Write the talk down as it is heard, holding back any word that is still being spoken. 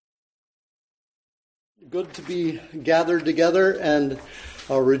Good to be gathered together and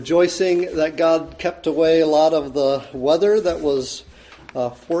rejoicing that God kept away a lot of the weather that was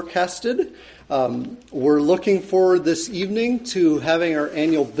forecasted. We're looking forward this evening to having our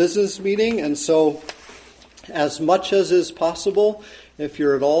annual business meeting, and so as much as is possible, if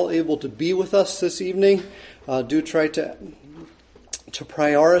you're at all able to be with us this evening, do try to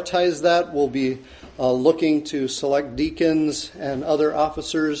prioritize that. We'll be looking to select deacons and other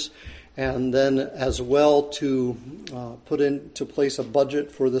officers, and then as well to put into place a budget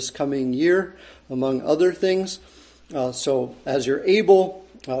for this coming year, among other things. So as you're able,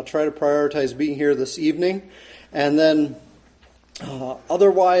 try to prioritize being here this evening. And then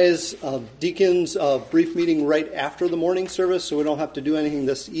otherwise, deacons, brief meeting right after the morning service, so we don't have to do anything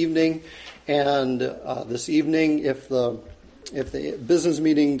this evening. And this evening, if the business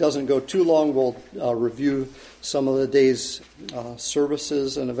meeting doesn't go too long, we'll review some of the day's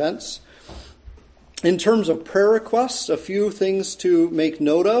services and events. In terms of prayer requests, a few things to make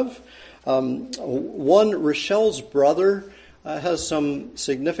note of. One, Rochelle's brother has some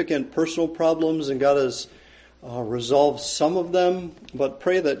significant personal problems, and God has resolved some of them, but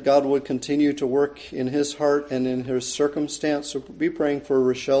pray that God would continue to work in his heart and in his circumstance. So be praying for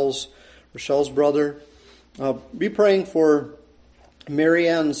Rochelle's brother. Be praying for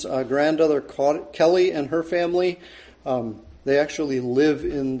Marianne's granddaughter Kelly and her family. They actually live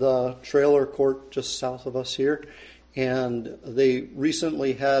in the trailer court just south of us here, and they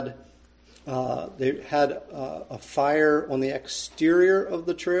recently had a fire on the exterior of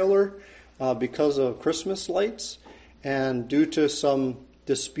the trailer because of Christmas lights, and due to some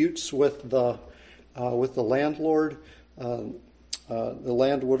disputes with the landlord, the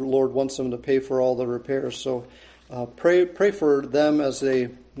landlord wants them to pay for all the repairs. So pray for them as they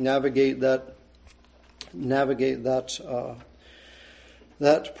navigate that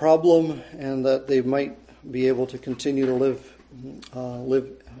problem, and that they might be able to continue to live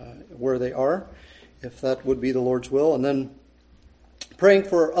where they are, if that would be the Lord's will. And then praying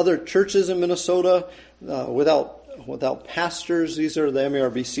for other churches in Minnesota without pastors. These are the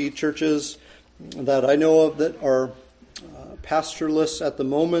MARBC churches that I know of that are pastorless at the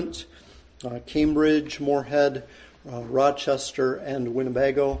moment: Cambridge, Moorhead, Rochester, and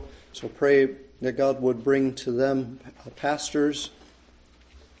Winnebago. So pray that God would bring to them pastors.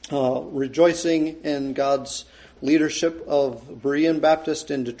 Rejoicing in God's leadership of Berean Baptist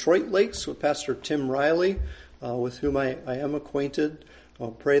in Detroit Lakes with Pastor Tim Riley, with whom I am acquainted.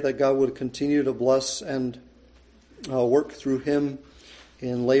 Pray that God would continue to bless and work through him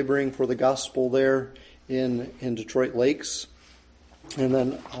in laboring for the gospel there in Detroit Lakes. And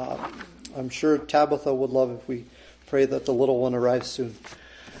then I'm sure Tabitha would love if we pray that the little one arrives soon.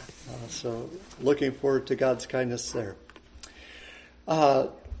 So looking forward to God's kindness there.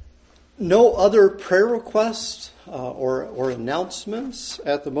 No other prayer requests or announcements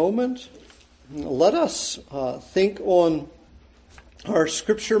at the moment. Let us think on our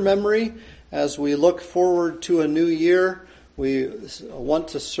scripture memory as we look forward to a new year. We want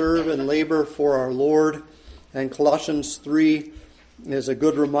to serve and labor for our Lord, and Colossians 3 is a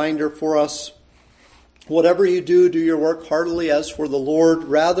good reminder for us. Whatever you do, do your work heartily as for the Lord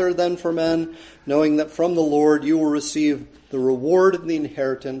rather than for men, knowing that from the Lord you will receive the reward of the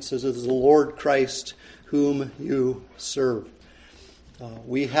inheritance, as is the Lord Christ whom you serve.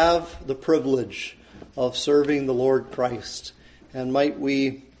 We have the privilege of serving the Lord Christ, and might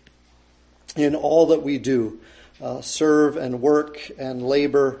we, in all that we do, serve and work and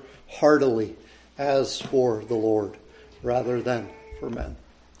labor heartily as for the Lord rather than for men.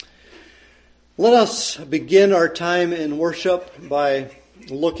 Let us begin our time in worship by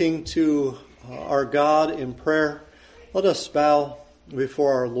looking to our God in prayer. Let us bow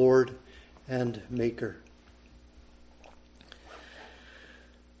before our Lord and Maker.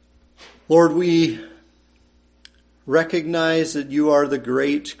 Lord, we recognize that you are the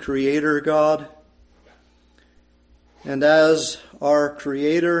great Creator God. And as our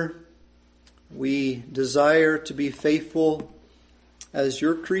Creator, we desire to be faithful as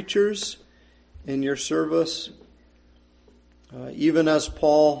your creatures in your service. Even as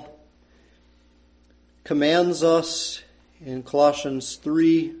Paul commands us in Colossians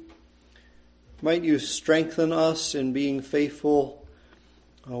 3, might you strengthen us in being faithful,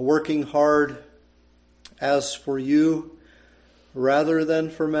 working hard as for you rather than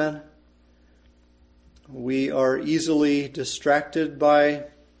for men. We are easily distracted by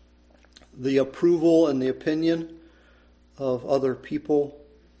the approval and the opinion of other people.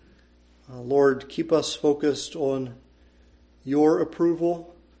 Lord, keep us focused on your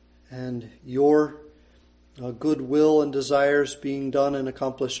approval and your good will and desires being done and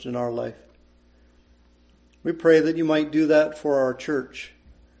accomplished in our life. We pray that you might do that for our church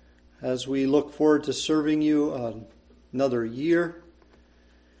as we look forward to serving you another year.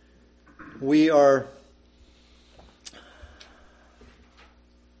 We are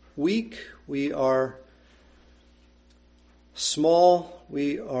weak, we are small,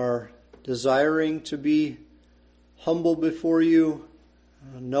 we are desiring to be humble before you,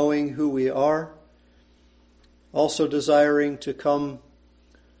 knowing who we are, also desiring to come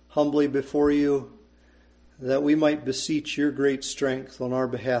humbly before you, that we might beseech your great strength on our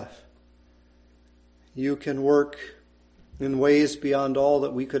behalf. You can work in ways beyond all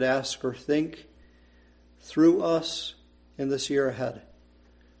that we could ask or think through us in this year ahead.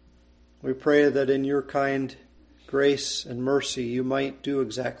 We pray that in your kind grace and mercy you might do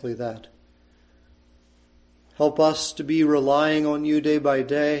exactly that. Help us to be relying on you day by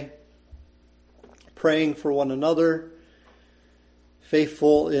day, praying for one another,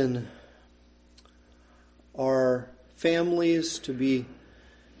 faithful in our families to be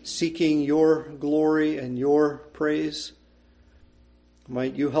seeking your glory and your praise.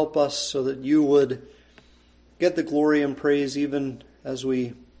 Might you help us so that you would get the glory and praise even as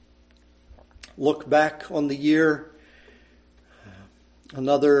we look back on the year,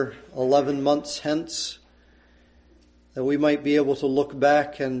 another 11 months hence, that we might be able to look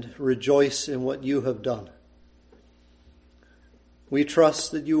back and rejoice in what you have done. We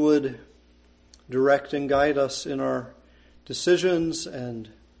trust that you would direct and guide us in our decisions and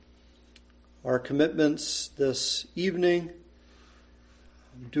our commitments this evening.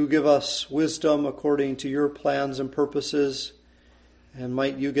 Do give us wisdom according to your plans and purposes, and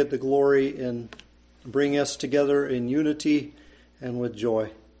might you get the glory in bringing us together in unity and with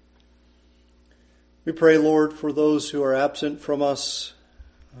joy. We pray, Lord, for those who are absent from us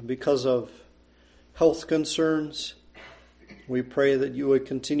because of health concerns. We pray that you would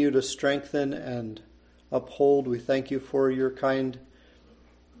continue to strengthen and uphold. We thank you for your kind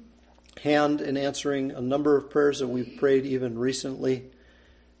hand in answering a number of prayers that we've prayed even recently.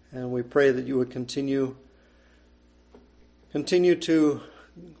 And we pray that you would continue to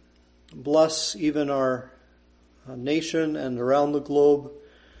bless even our nation and around the globe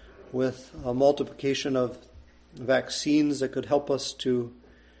with a multiplication of vaccines that could help us to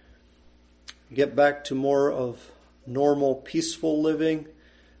get back to more of normal, peaceful living,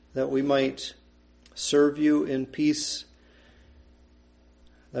 that we might serve you in peace,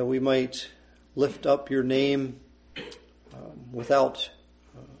 that we might lift up your name without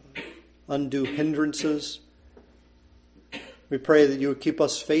undue hindrances. We pray that you would keep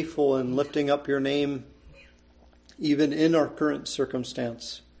us faithful in lifting up your name even in our current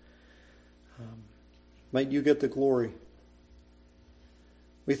circumstance. Might you get the glory.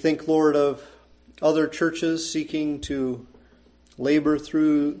 We think, Lord, of other churches seeking to labor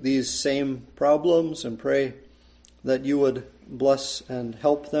through these same problems and pray that you would bless and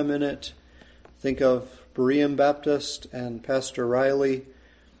help them in it. Think of Berean Baptist and Pastor Riley.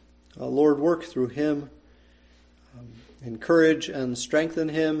 Lord, work through him. Encourage and strengthen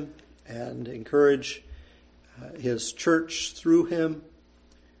him and encourage his church through him.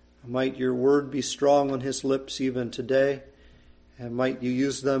 Might your word be strong on his lips even today, and might you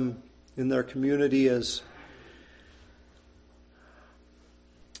use them in their community as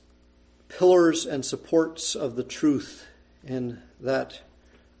pillars and supports of the truth in that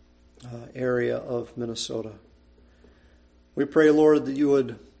area of Minnesota. We pray, Lord, that you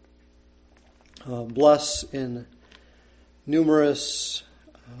would bless in numerous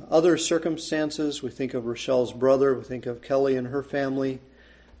other circumstances. We think of Rochelle's brother. We think of Kelly and her family.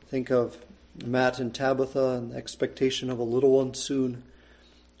 Think of Matt and Tabitha and the expectation of a little one soon.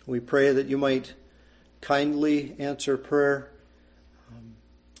 We pray that you might kindly answer prayer,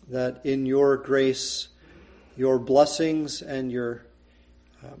 that in your grace, your blessings and your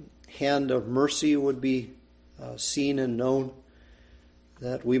hand of mercy would be seen and known,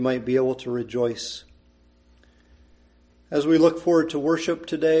 that we might be able to rejoice. As we look forward to worship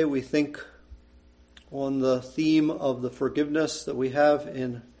today, we think on the theme of the forgiveness that we have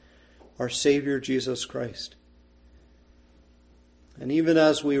in our Savior Jesus Christ. And even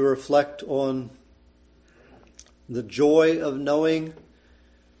as we reflect on the joy of knowing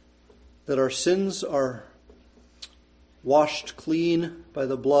that our sins are washed clean by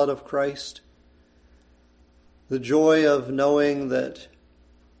the blood of Christ, the joy of knowing that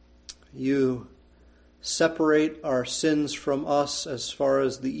you separate our sins from us as far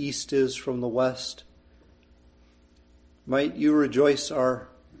as the east is from the west, might you rejoice our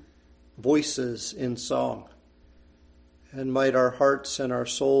voices in song, and might our hearts and our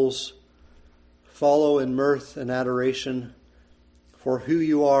souls follow in mirth and adoration for who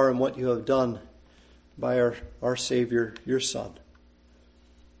you are and what you have done by our Savior, your Son.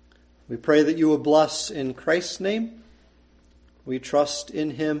 We pray that you will bless in Christ's name. We trust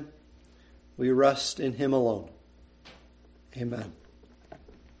in him. We rest in him alone. Amen.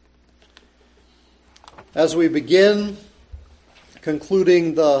 As we begin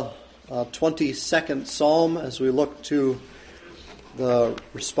concluding the 22nd Psalm, as we look to the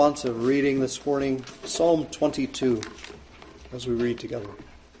responsive reading this morning, Psalm 22, as we read together.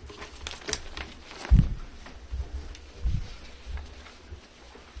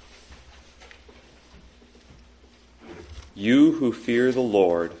 You who fear the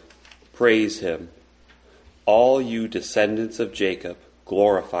Lord, praise him. All you descendants of Jacob,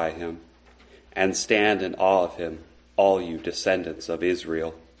 glorify him, and stand in awe of him, all you descendants of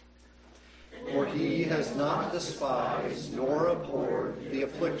Israel. For he has not despised nor abhorred the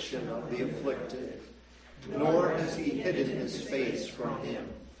affliction of the afflicted, nor has he hidden his face from him.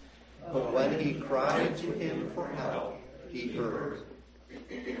 But when he cried to him for help, he heard.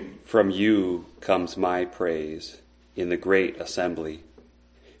 From you comes my praise in the great assembly.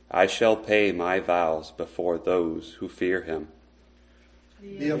 I shall pay my vows before those who fear him.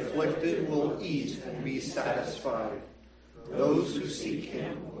 The afflicted will eat and be satisfied. Those who seek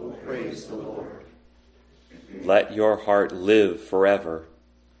him will praise the Lord. Let your heart live forever.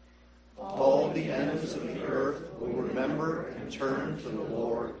 All the ends of the earth will remember and turn to the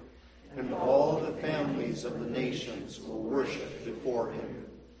Lord, and all the families of the nations will worship before him.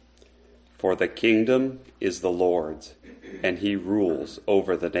 For the kingdom is the Lord's, and he rules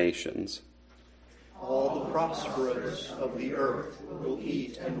over the nations. All the prosperous of the earth will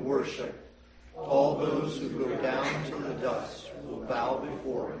eat and worship. All those who go down to the dust will bow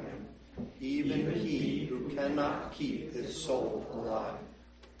before him, even he who cannot keep his soul alive.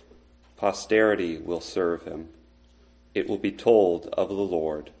 Posterity will serve him. It will be told of the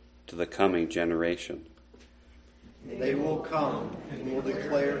Lord to the coming generation. They will come and will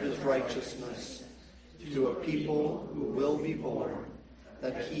declare his righteousness to a people who will be born,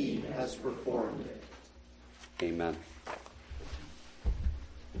 that he has performed it. Amen.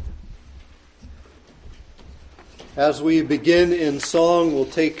 As we begin in song, we'll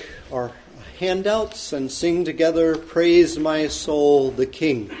take our handouts and sing together, Praise My Soul, the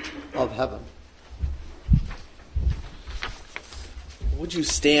King of Heaven. Would you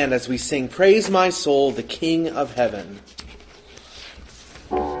stand as we sing, Praise My Soul, the King of Heaven?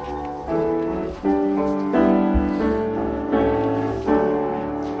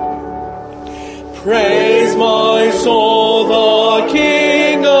 Praise my soul, the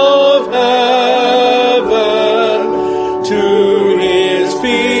King of Heaven. To his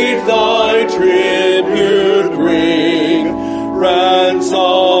feet thy tribute bring.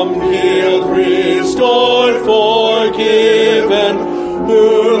 Ransomed, healed, restored, forgiven.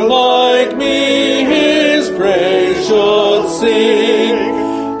 Who like me his praise should sing.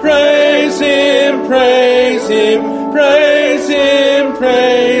 Praise him, praise him, praise him,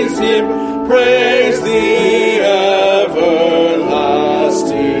 praise him. Praise the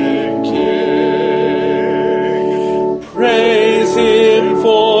everlasting King. Praise him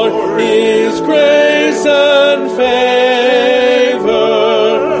for his grace and favor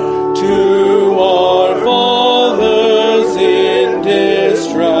to our fathers in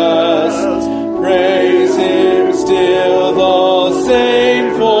distress. Praise him still the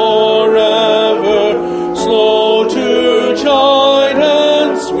same forever, slow to chide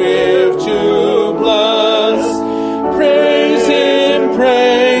and swift to bless. Praise him,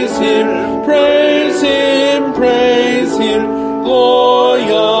 praise him, praise him, praise him,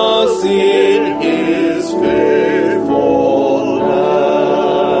 glorious in his faithfulness.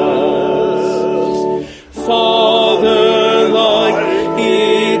 Father-like,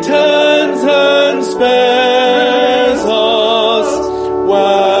 he tends and spares us,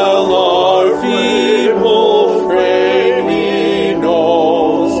 while our feeble frame he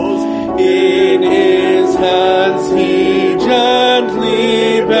knows. In his hands he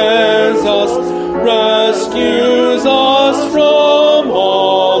gently bears us, rescues us from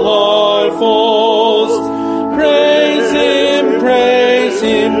all our foes. Praise him, praise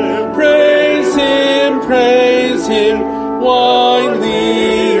him, praise him, praise him,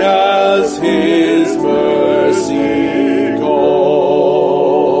 widely as his mercy goes.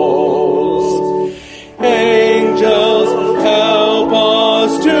 Angels help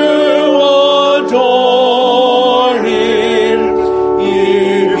us to adore him.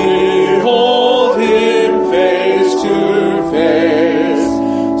 Ye behold him face to face.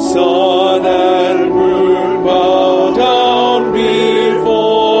 Sun and moon bow down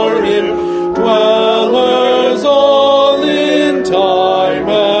before him. Dwellers all in time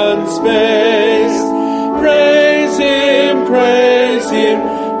and space.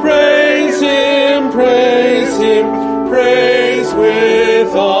 Praise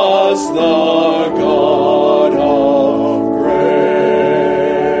with us the God of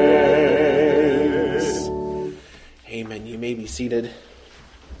grace. Amen. You may be seated.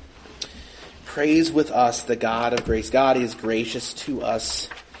 Praise with us the God of grace. God is gracious to us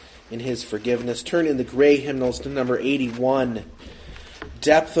in his forgiveness. Turn in the gray hymnals to number 81.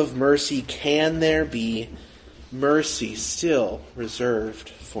 Depth of mercy, can there be mercy still reserved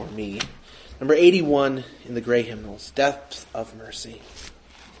for me? Number 81 in the gray hymnals. Depth of mercy.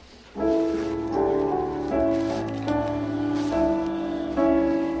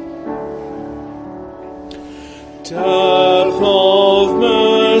 Depth of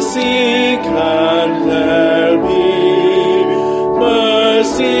mercy, can there be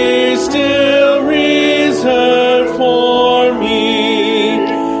mercy still reserved for me?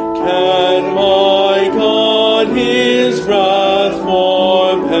 Can my God his wrath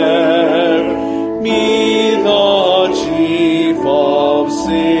forbear me, the chief of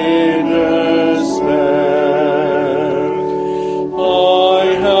sinners spare? I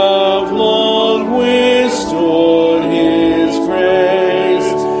have long withstood his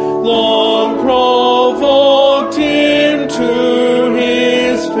grace, long provoked him to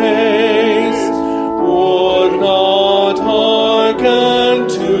his face, would not hearken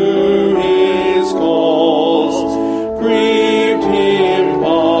to his calls, grieved him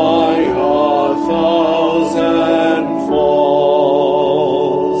by 1,000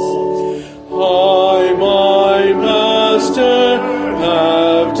 falls. I, my master,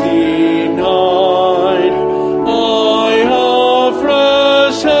 have denied, I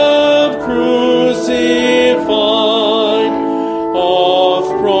afresh have crucified, oft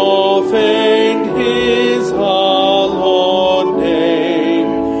profaned his hallowed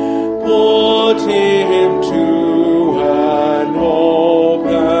name, put him to an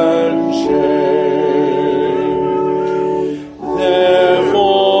open shame.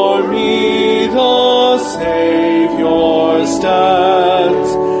 Therefore me the Savior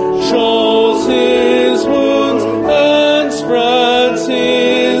stands, shows his wounds and spreads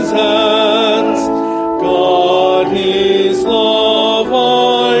his hands. God is love,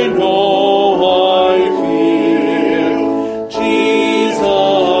 I know, I feel.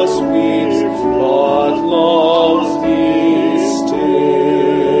 Jesus weeps, but loves me still.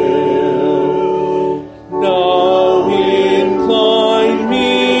 Now incline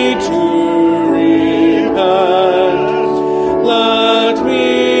me to repent. Let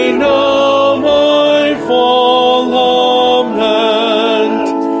me know my fall lament.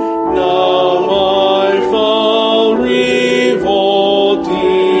 Now my fall revolt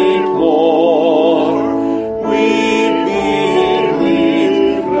deplore. Weep,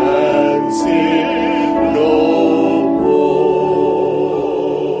 believe, and sin no more.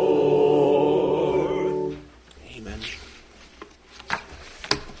 Amen.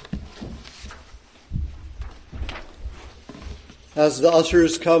 As the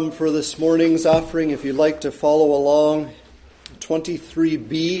ushers come for this morning's offering, if you'd like to follow along,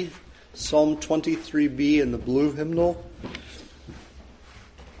 23b, Psalm 23b in the blue hymnal.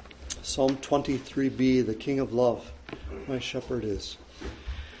 Psalm 23b, the King of Love, my shepherd is.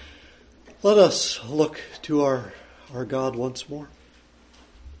 Let us look to our God once more.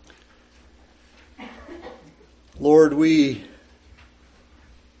 Lord, we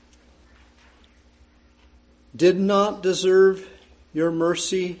did not deserve your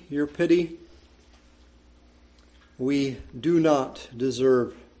mercy, your pity. We do not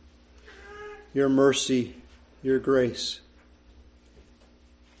deserve your mercy, your grace.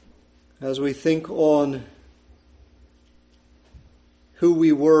 As we think on who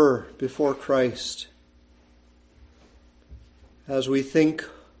we were before Christ, as we think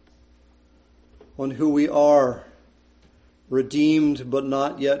on who we are, redeemed but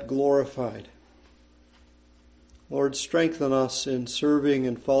not yet glorified, Lord, strengthen us in serving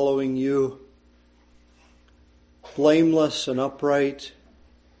and following you, blameless and upright,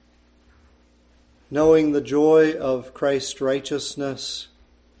 knowing the joy of Christ's righteousness,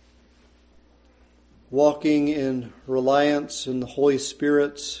 walking in reliance in the Holy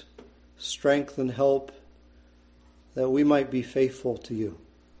Spirit's strength and help, that we might be faithful to you.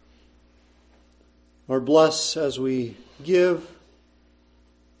 Lord, bless as we give.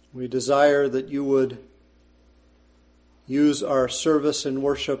 We desire that you would use our service and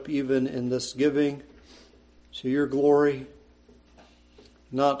worship even in this giving to your glory,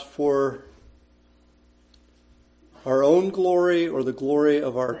 not for our own glory or the glory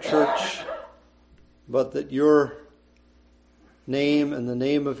of our church, but that your name and the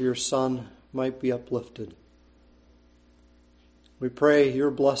name of your Son might be uplifted. We pray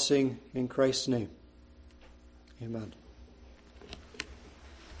your blessing in Christ's name. Amen.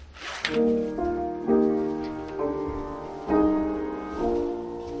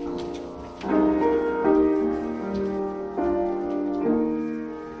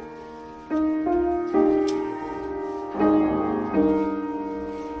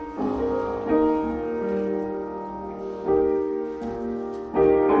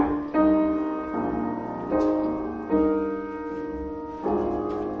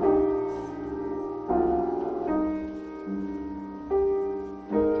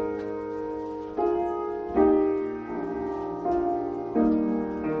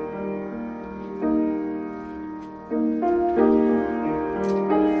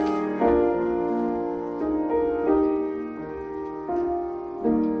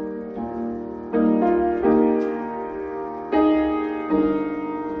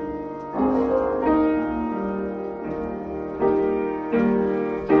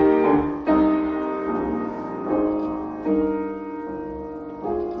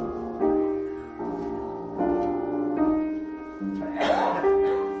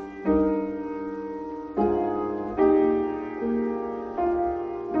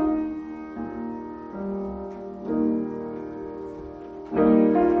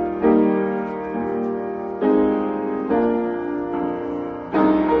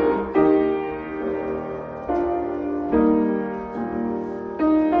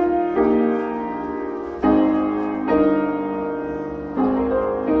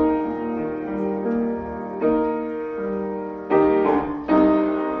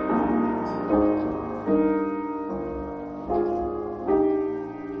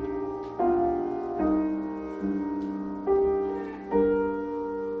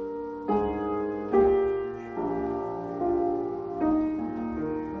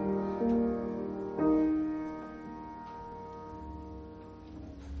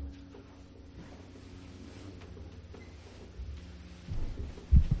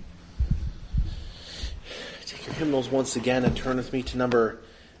 Hymnals once again and turn with me to number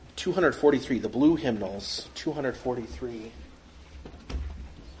 243, the blue hymnals, 243.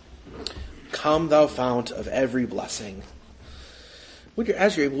 Come, thou fount of every blessing.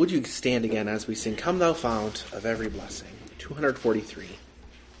 As you're able, would you stand again as we sing, Come, thou fount of every blessing, 243.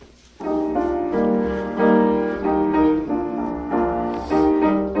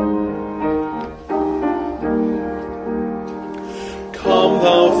 Come,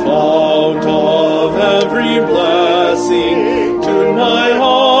 thou fount of every blessing, tune my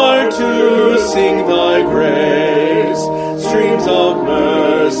heart to sing thy grace. Streams of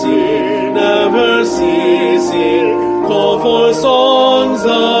mercy, never ceasing, call for songs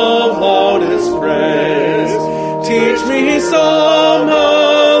of loudest praise. Teach me some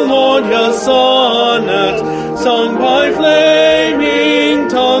melodious sonnet, sung by flaming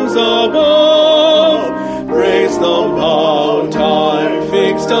tongues above. Praise the mount I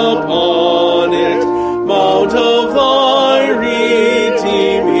fixed upon it, mount of thy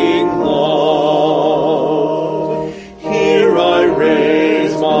redeeming love. Here I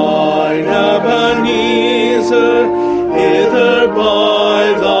raise mine Ebenezer, hither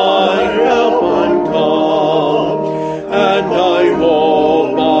by thy help I'm come, and I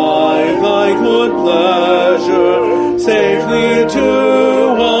hope by thy good pleasure safely to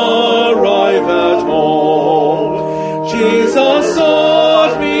arrive at home. Jesus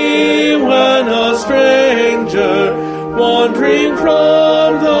sought me when a stranger, wandering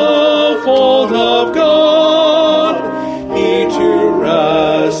from the fold of God. He to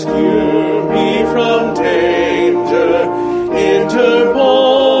rescue me from danger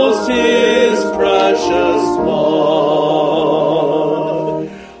interposed his precious blood.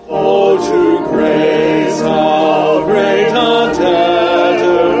 Oh, to grace how great a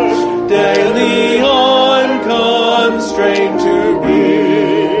debtor daily I'm constrained to be.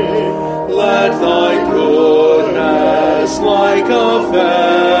 Let thy goodness like a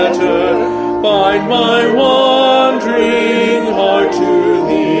fetter bind my wandering heart to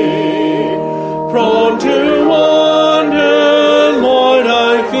thee. Prone to wander, Lord,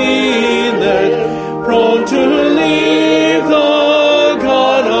 I feel it, prone to leave the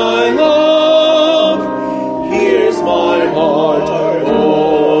God I love. Here's my heart,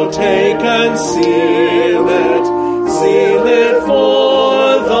 oh, take and seal it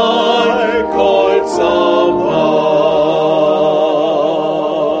for thy courts above.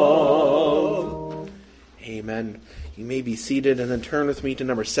 Amen. You may be seated and then turn with me to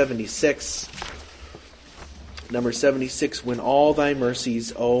number 76. Number 76, When all thy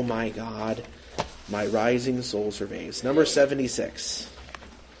mercies, O my God, my rising soul surveys. Number 76.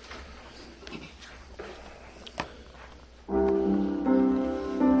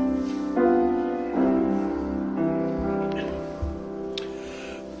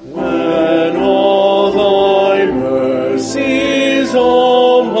 When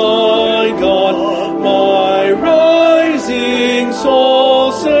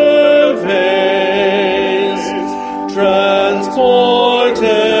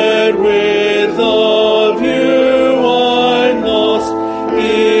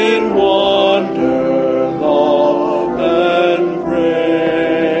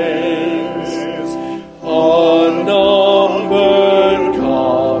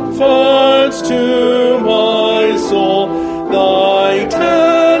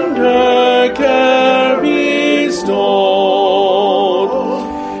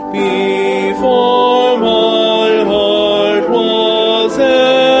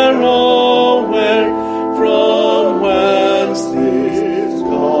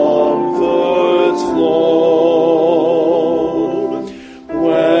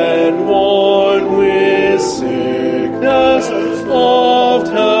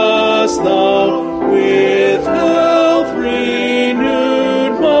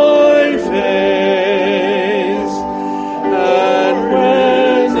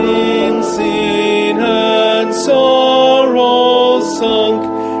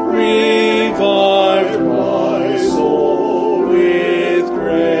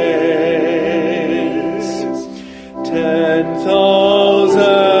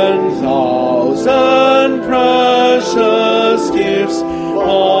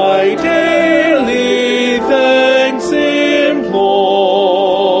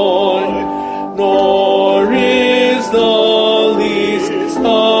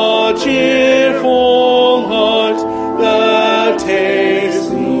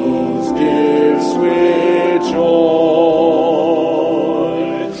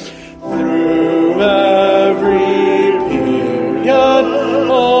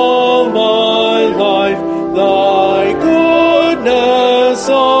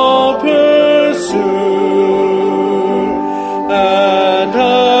and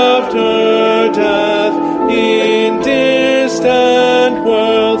after death, in distant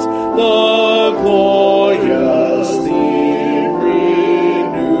worlds, the glorious theme renew.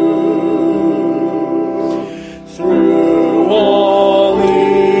 Through all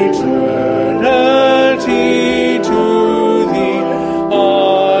eternity to thee,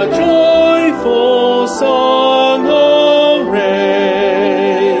 a joyful song of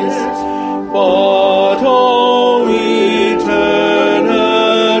praise. But oh, eternity's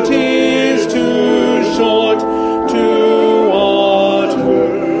too short to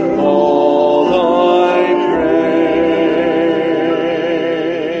utter all thy praise.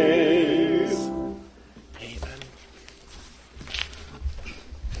 Amen.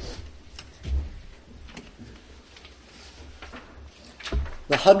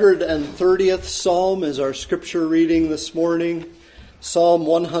 The 130th Psalm is our scripture reading this morning. Psalm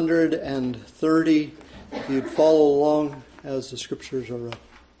 130. If you'd follow along as the scriptures are up.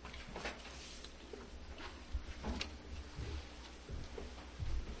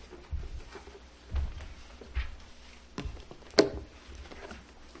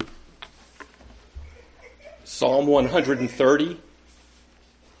 Psalm 130,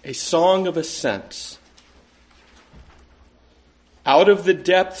 a song of ascents. Out of the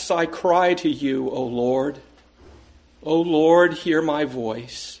depths I cry to you, O Lord. O Lord, hear my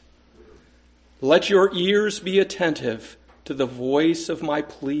voice. Let your ears be attentive to the voice of my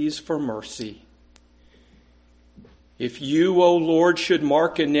pleas for mercy. If you, O Lord, should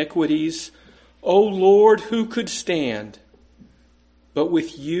mark iniquities, O Lord, who could stand? But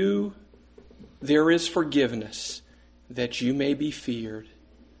with you there is forgiveness, that you may be feared.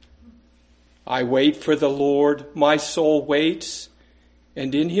 I wait for the Lord, my soul waits,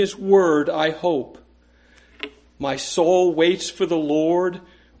 and in his word I hope. My soul waits for the Lord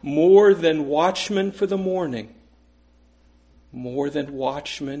more than watchmen for the morning. More than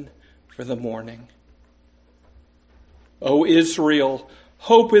watchmen for the morning. O Israel,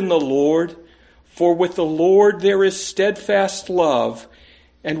 hope in the Lord, for with the Lord there is steadfast love,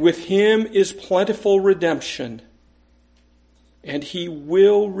 and with him is plentiful redemption, and he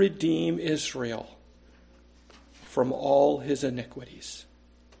will redeem Israel from all his iniquities.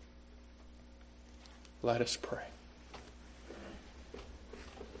 Let us pray.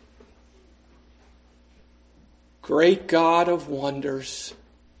 Great God of wonders,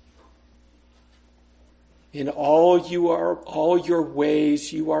 in all your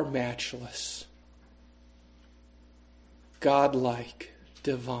ways you are matchless, godlike,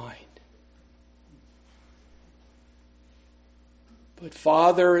 divine. But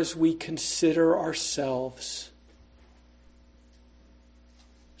Father, as we consider ourselves,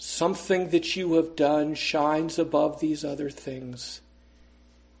 something that you have done shines above these other things.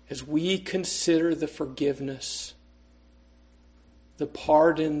 As we consider the forgiveness, the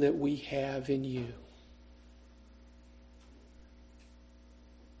pardon that we have in you.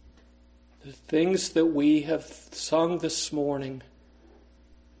 The things that we have sung this morning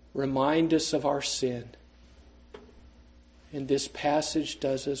remind us of our sin. And this passage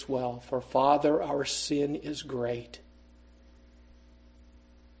does as well. For Father, our sin is great.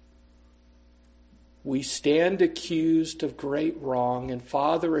 We stand accused of great wrong, and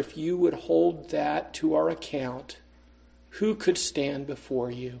Father, if you would hold that to our account, who could stand before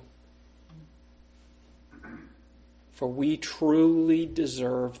you? For we truly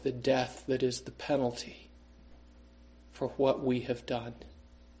deserve the death that is the penalty for what we have done.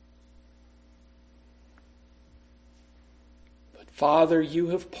 But Father, you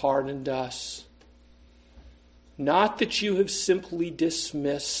have pardoned us. Not that you have simply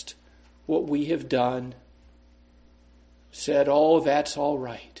dismissed what we have done, said, oh, that's all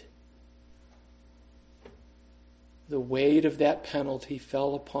right. The weight of that penalty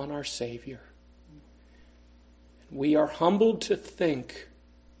fell upon our Savior. We are humbled to think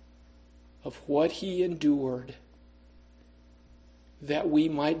of what he endured that we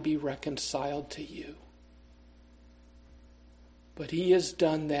might be reconciled to you. But he has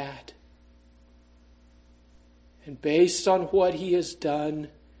done that. And based on what he has done,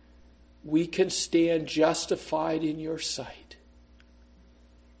 we can stand justified in your sight.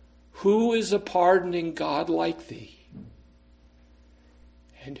 Who is a pardoning God like thee?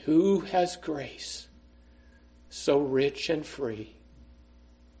 And who has grace so rich and free?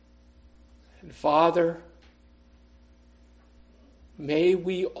 And Father, may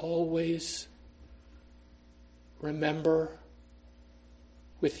we always remember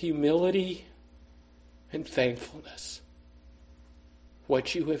with humility and thankfulness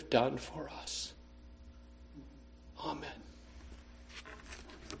what you have done for us. Amen.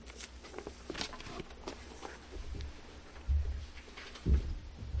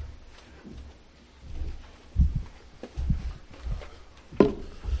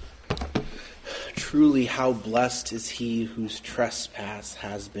 Truly, how blessed is he whose trespass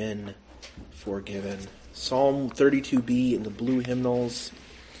has been forgiven. Psalm 32b in the blue hymnals.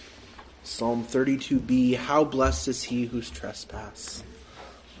 Psalm 32b, how blessed is he whose trespass.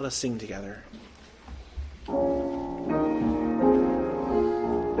 Let us sing together.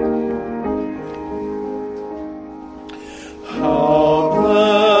 How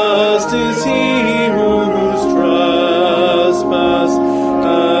blessed is he whose trespass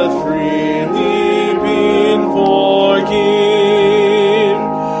hath freely been forgiven,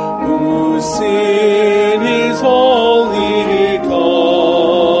 whose sin is wholly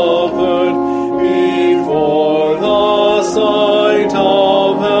covered before the sight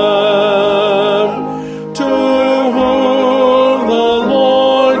of heaven, to whom the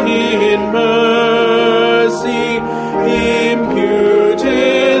Lord in mercy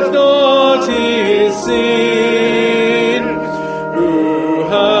imputeth not his sin, who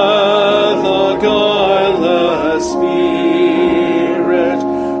hath a guileless spirit,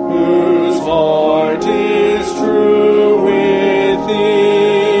 whose heart is true within.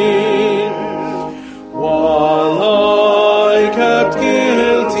 While I kept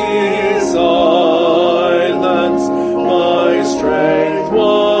guilty silence, my strength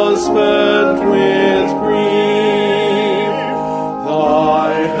was spent with grief.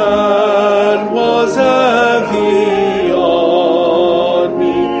 Thy hand was heavy on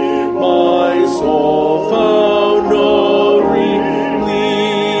me, my soul found no relief.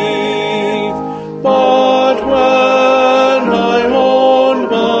 But when I owned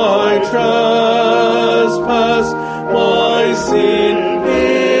my trespass, my sin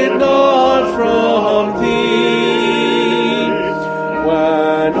hid not from thee.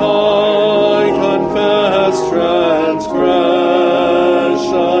 When I confessed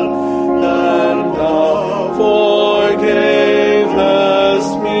transgression, then thou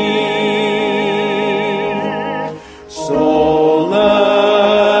forgavest me. So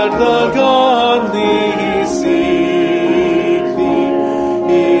let the godly seek thee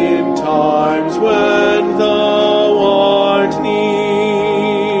in times when thou art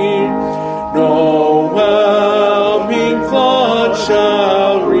near. No whelming flood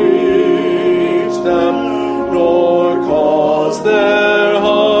shall reach them, nor cause their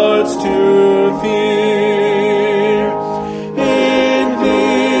hearts to fear. In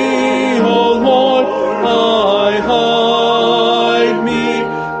thee, O Lord, I hide me,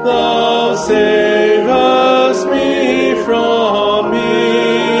 thou savest me from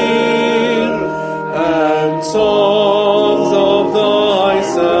ill, and songs of thy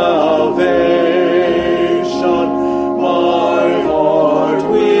salvation my heart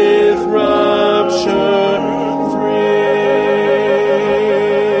with rapture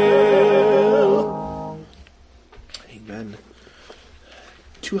thrill. Amen.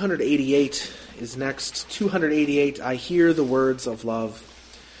 288 is next. 288, I hear the words of love.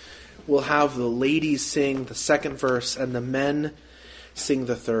 We'll have the ladies sing the second verse and the men sing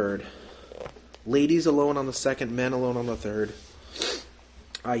the third. Ladies alone on the second, men alone on the third.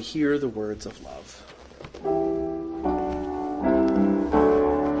 I hear the words of love.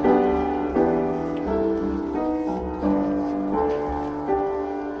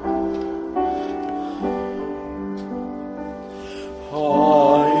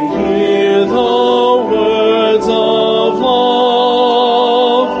 I hear the words of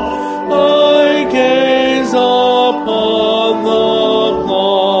love. I gaze upon the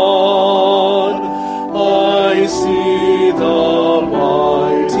plot. I see the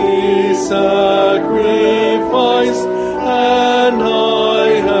mighty sacrifice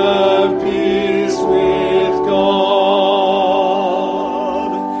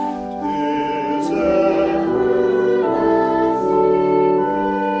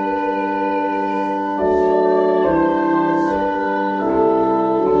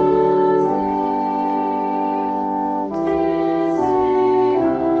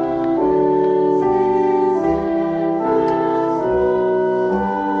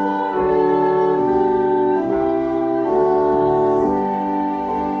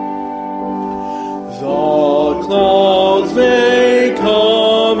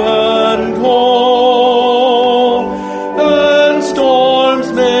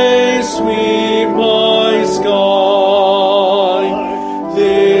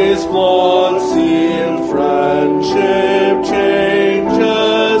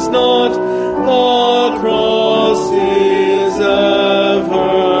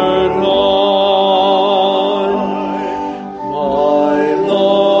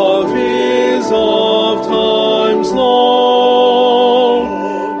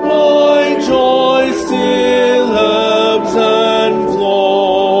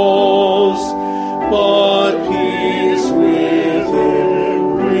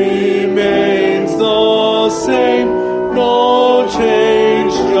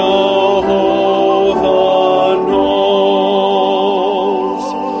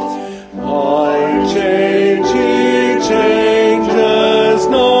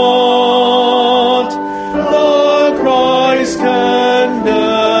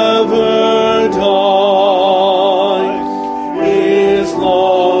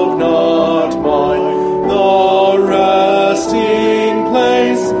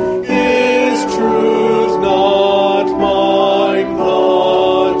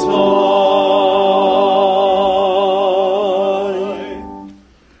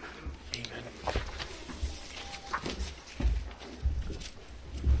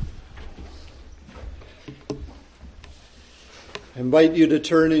invite you to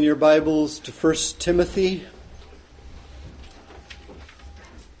turn in your Bibles to 1 Timothy.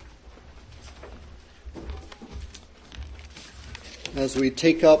 As we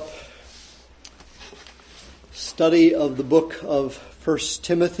take up study of the book of 1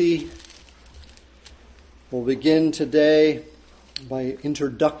 Timothy, we'll begin today by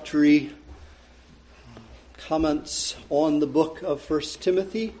introductory comments on the book of 1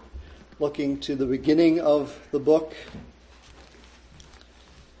 Timothy, looking to the beginning of the book.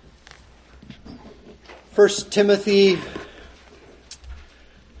 1 Timothy,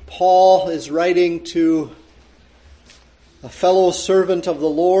 Paul is writing to a fellow servant of the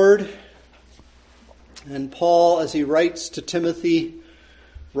Lord. And Paul, as he writes to Timothy,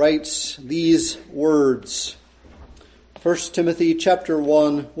 writes these words. 1 Timothy chapter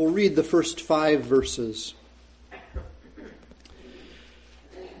 1, we'll read the first 5 verses.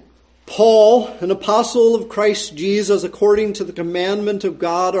 Paul, an apostle of Christ Jesus, according to the commandment of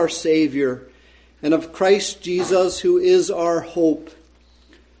God our Savior, and of Christ Jesus, who is our hope.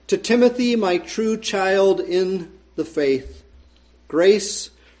 To Timothy, my true child in the faith,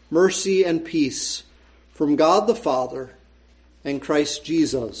 grace, mercy, and peace from God the Father and Christ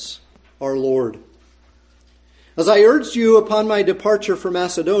Jesus, our Lord. As I urged you upon my departure from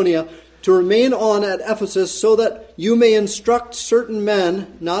Macedonia, to remain on at Ephesus, so that you may instruct certain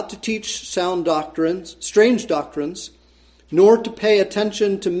men not to teach sound doctrines, strange doctrines, nor to pay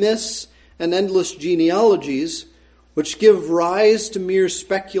attention to myths and endless genealogies, which give rise to mere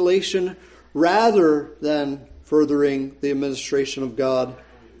speculation rather than furthering the administration of God,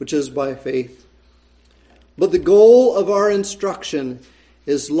 which is by faith. But the goal of our instruction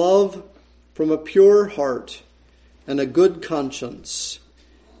is love from a pure heart and a good conscience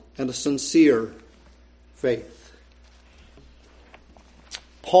and a sincere faith.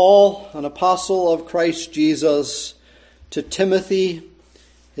 Paul, an apostle of Christ Jesus, to Timothy,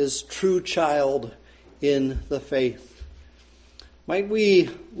 his true child in the faith. Might we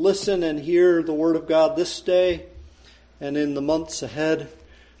listen and hear the word of God this day and in the months ahead?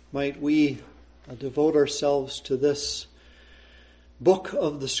 Might we devote ourselves to this book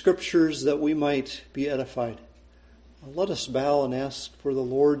of the Scriptures that we might be edified? Let us bow and ask for the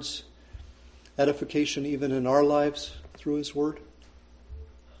Lord's edification even in our lives through His Word.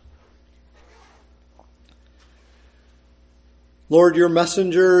 Lord, your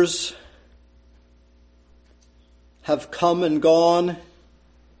messengers have come and gone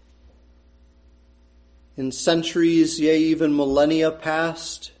in centuries, yea, even millennia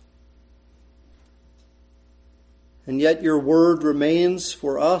past. And yet your word remains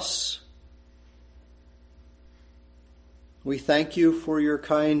for us. We thank you for your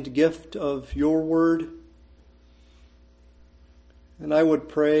kind gift of your word. And I would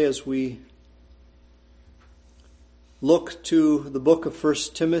pray as we look to the book of 1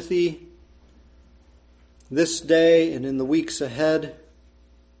 Timothy this day and in the weeks ahead,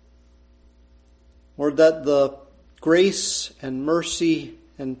 Lord, that the grace and mercy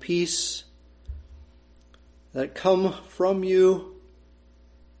and peace that come from you,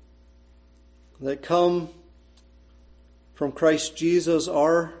 that come from Christ Jesus,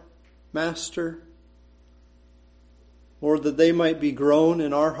 our Master, Lord, that they might be grown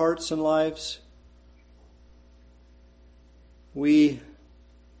in our hearts and lives. We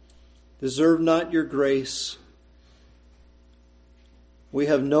deserve not your grace. We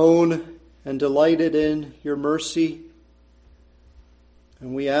have known and delighted in your mercy,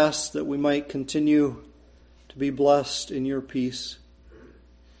 and we ask that we might continue to be blessed in your peace.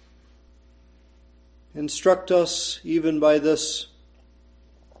 Instruct us even by this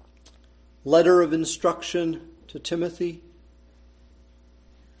letter of instruction to Timothy.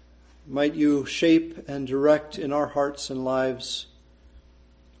 Might you shape and direct in our hearts and lives,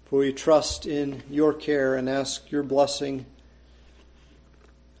 for we trust in your care and ask your blessing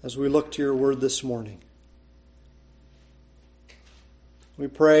as we look to your word this morning. We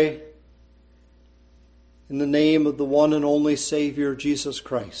pray in the name of the one and only Savior, Jesus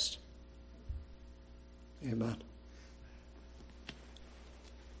Christ. Amen.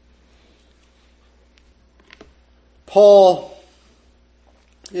 Paul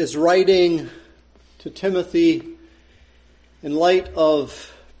is writing to Timothy in light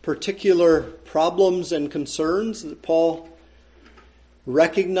of particular problems and concerns that Paul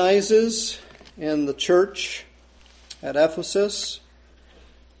recognizes in the church at Ephesus.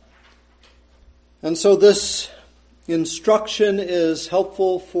 And so this instruction is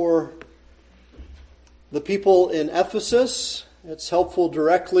helpful for the people in Ephesus. It's helpful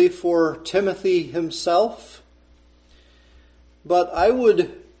directly for Timothy himself. But I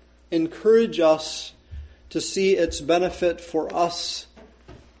would encourage us to see its benefit for us,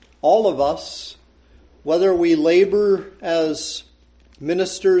 all of us, whether we labor as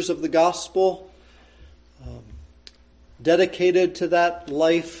ministers of the gospel, dedicated to that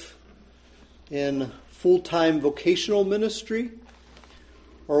life in full-time vocational ministry,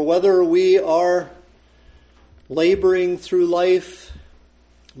 or whether we are laboring through life,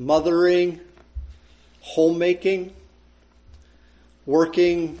 mothering, homemaking,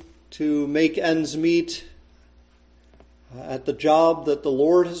 working to make ends meet at the job that the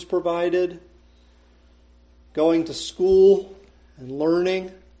Lord has provided, going to school and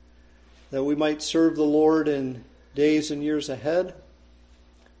learning that we might serve the Lord in days and years ahead.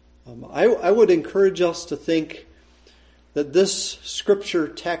 I would encourage us to think that this scripture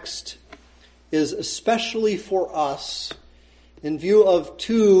text is especially for us in view of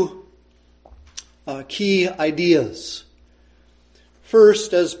two key ideas.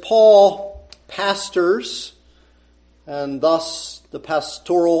 First, as Paul pastors, and thus the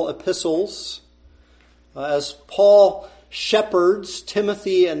pastoral epistles, as Paul shepherds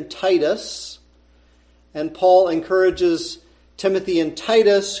Timothy and Titus, and Paul encourages Timothy and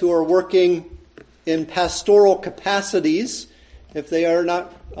Titus, who are working in pastoral capacities. If they are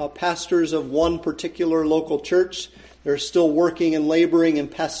not pastors of one particular local church, they're still working and laboring in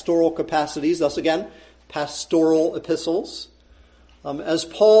pastoral capacities. Thus again, pastoral epistles. As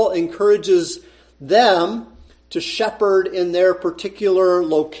Paul encourages them to shepherd in their particular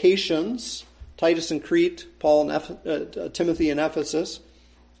locations, Titus in Crete, Paul and Timothy in Ephesus.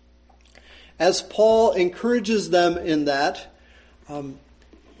 As Paul encourages them in that,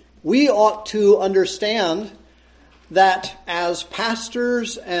 we ought to understand that as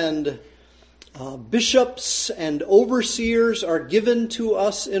pastors and bishops and overseers are given to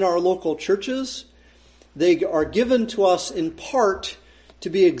us in our local churches, they are given to us in part to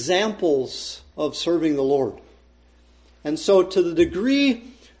be examples of serving the Lord. And so to the degree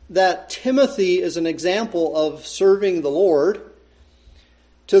that Timothy is an example of serving the Lord,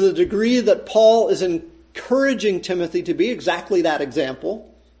 to the degree that Paul is encouraging Timothy to be exactly that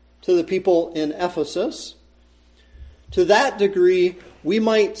example to the people in Ephesus, to that degree we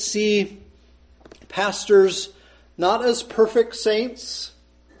might see pastors not as perfect saints,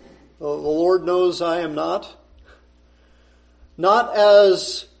 the Lord knows I am not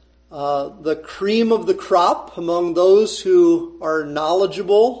as the cream of the crop among those who are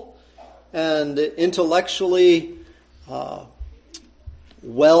knowledgeable and intellectually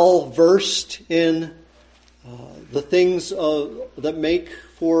well-versed in the things that make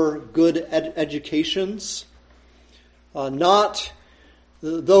for good educations. Not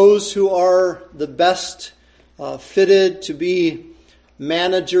those who are the best fitted to be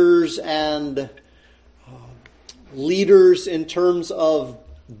managers and leaders in terms of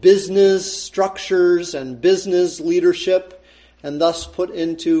business structures and business leadership, and thus put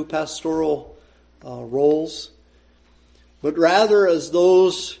into pastoral roles, but rather as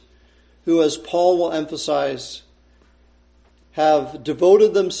those who, as Paul will emphasize, have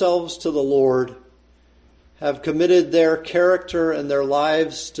devoted themselves to the Lord, have committed their character and their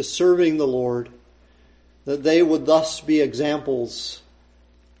lives to serving the Lord, that they would thus be examples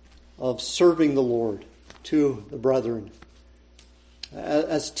of serving the Lord to the brethren.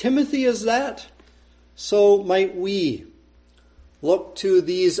 As Timothy is that, so might we look to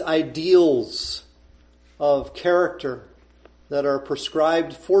these ideals of character that are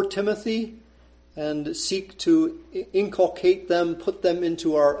prescribed for Timothy and seek to inculcate them, put them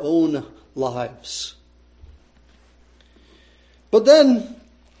into our own lives. But then,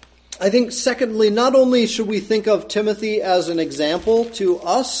 I think secondly, not only should we think of Timothy as an example to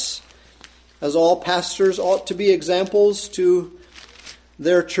us, as all pastors ought to be examples to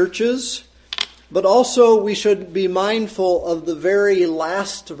their churches, but also we should be mindful of the very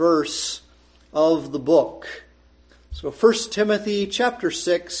last verse of the book. So 1 Timothy chapter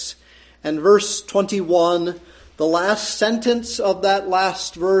 6 and verse 21, the last sentence of that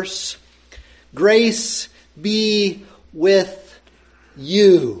last verse, grace be with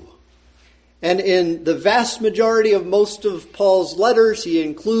you. And in the vast majority of most of Paul's letters, he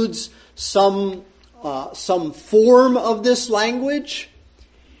includes some form of this language.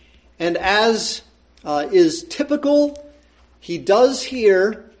 And as is typical, he does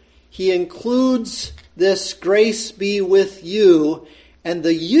here, he includes this grace be with you, and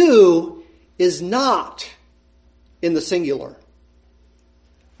the you is not in the singular.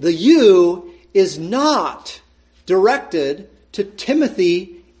 The you is not directed to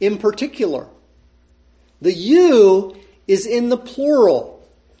Timothy in particular. The you is in the plural.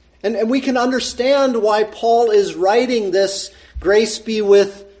 And we can understand why Paul is writing this grace be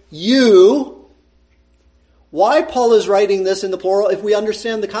with you, why Paul is writing this in the plural if we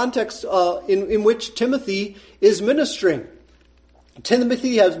understand the context in which Timothy is ministering.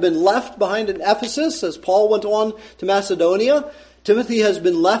 Timothy has been left behind in Ephesus as Paul went on to Macedonia. Timothy has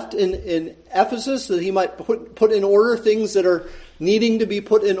been left in Ephesus that he might put in order things that are needing to be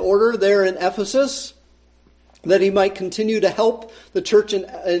put in order there in Ephesus, that he might continue to help the church in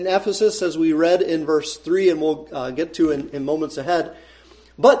Ephesus, as we read in verse 3, and we'll get to in moments ahead.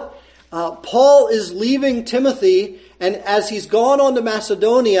 But Paul is leaving Timothy, and as he's gone on to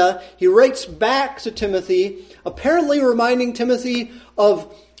Macedonia, he writes back to Timothy, apparently reminding Timothy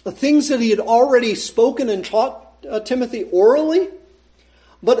of the things that he had already spoken and taught Timothy orally,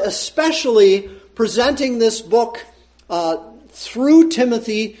 but especially presenting this book through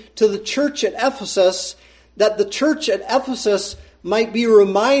Timothy to the church at Ephesus, that the church at Ephesus might be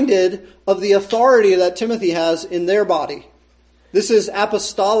reminded of the authority that Timothy has in their body. This is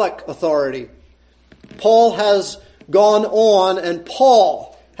apostolic authority. Paul has gone on, and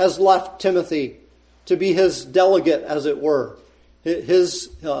Paul has left Timothy to be his delegate, as it were, his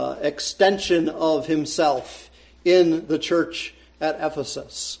extension of himself in the church at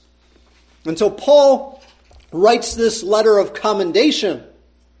Ephesus. And so Paul writes this letter of commendation.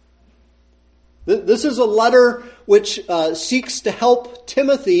 This is a letter which seeks to help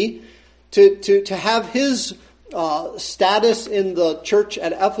Timothy to have his status in the church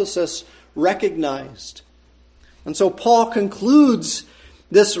at Ephesus recognized. And so Paul concludes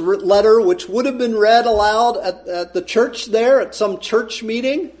this letter, which would have been read aloud at the church there, at some church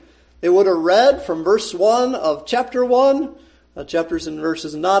meeting. They would have read from verse 1 of chapter 1, chapters and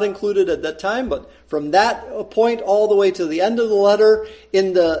verses not included at that time, but from that point all the way to the end of the letter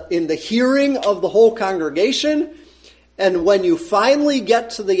in the hearing of the whole congregation. And when you finally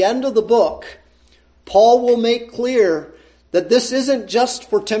get to the end of the book, Paul will make clear that this isn't just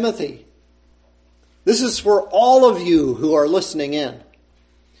for Timothy. This is for all of you who are listening in.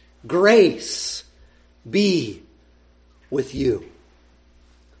 Grace be with you.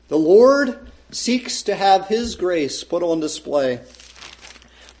 The Lord seeks to have His grace put on display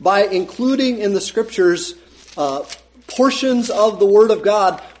by including in the Scriptures portions of the Word of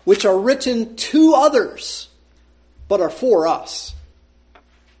God which are written to others, but are for us.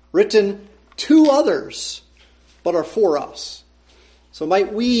 Written to others, but are for us. So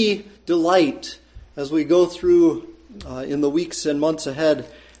might we delight as we go through in the weeks and months ahead,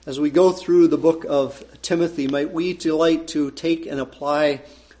 as we go through the book of Timothy, might we delight to take and apply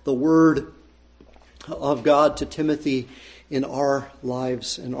the word of God to Timothy in our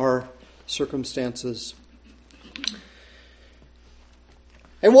lives, in our circumstances.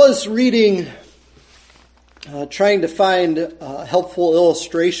 I was reading, trying to find a helpful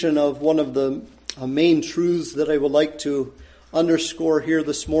illustration of one of the main truths that I would like to underscore here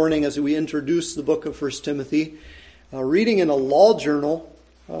this morning as we introduce the book of 1 Timothy. Reading in a law journal,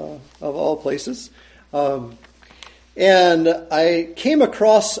 of all places. And I came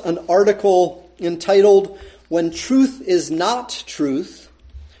across an article entitled, "When Truth is Not Truth,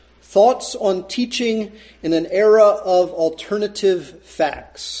 Thoughts on Teaching in an Era of Alternative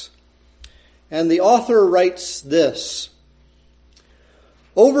Facts." And the author writes this: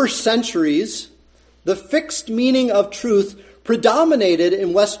 "Over centuries, the fixed meaning of truth predominated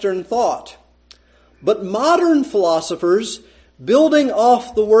in Western thought. But modern philosophers, building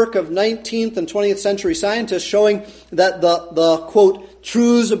off the work of 19th and 20th century scientists showing that the quote,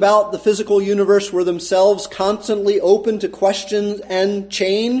 truths about the physical universe were themselves constantly open to question and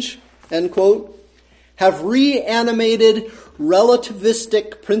change, end quote, have reanimated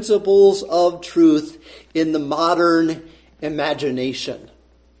relativistic principles of truth in the modern imagination."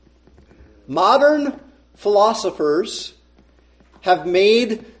 Modern philosophers have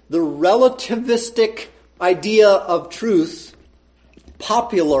made the relativistic idea of truth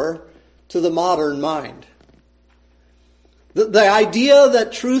popular to the modern mind. The idea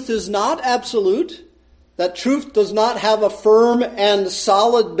that truth is not absolute, that truth does not have a firm and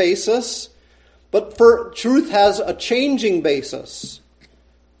solid basis, but truth has a changing basis.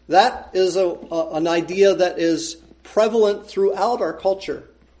 That is an idea that is prevalent throughout our culture.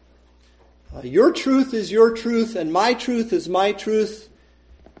 Your truth is your truth, and my truth is my truth,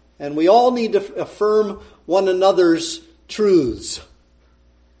 and we all need to affirm one another's truths.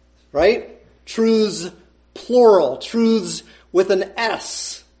 Right? Truths, plural. Truths with an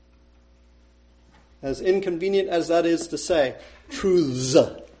S. As inconvenient as that is to say. Truths.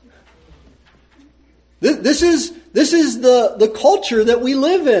 This is the culture that we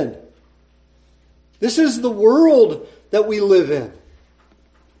live in. This is the world that we live in.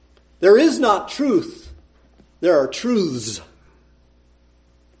 There is not truth. There are truths.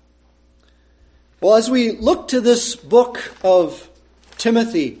 Well, as we look to this book of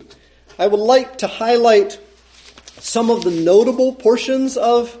Timothy, I would like to highlight some of the notable portions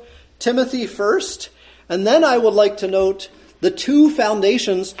of Timothy first, and then I would like to note the two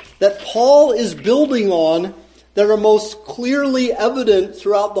foundations that Paul is building on that are most clearly evident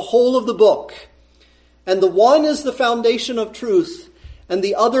throughout the whole of the book. And the one is the foundation of truth, and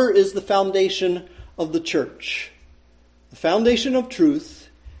the other is the foundation of the church. The foundation of truth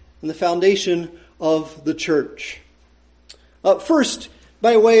and the foundation of the church. First,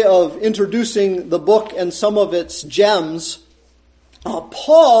 by way of introducing the book and some of its gems,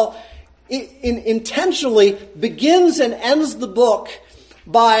 Paul intentionally begins and ends the book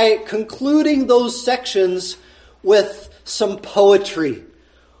by concluding those sections with some poetry,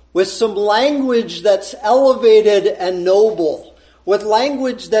 with some language that's elevated and noble, with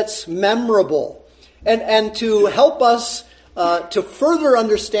language that's memorable, and to help us to further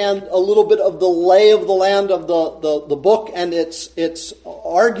understand a little bit of the lay of the land of the book and its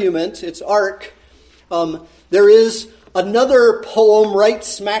argument, its arc, there is another poem right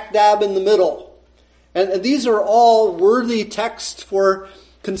smack dab in the middle. And these are all worthy texts for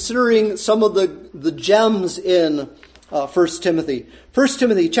considering some of the gems in 1 Timothy. 1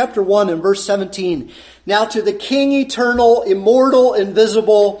 Timothy chapter 1 and verse 17. Now to the King eternal, immortal,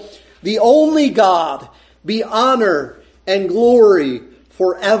 invisible, the only God, be honor and glory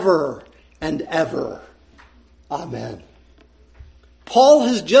forever and ever. Amen. Paul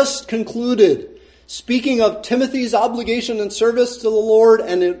has just concluded speaking of Timothy's obligation and service to the Lord,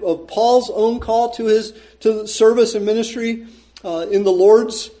 and of Paul's own call to service and ministry in the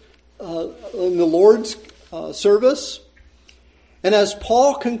Lord's service. And as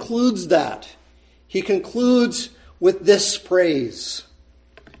Paul concludes that, he concludes with this praise.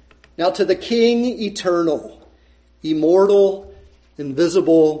 Now to the King eternal, immortal,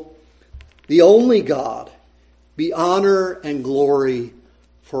 invisible, the only God, be honor and glory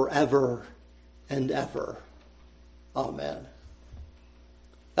forever and ever. Amen.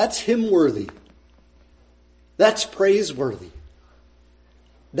 That's hymn-worthy. That's praiseworthy.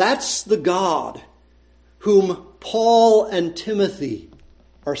 That's the God whom Paul and Timothy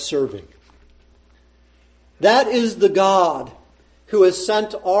are serving. That is the God who has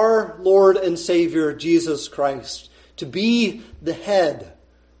sent our Lord and Savior, Jesus Christ, to be the head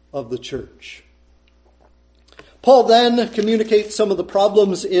of the church. Paul then communicates some of the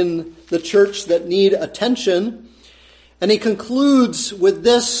problems in the church that need attention, and he concludes with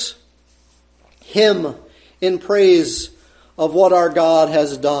this hymn in praise of what our God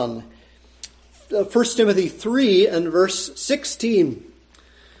has done. 1 Timothy 3 and verse 16.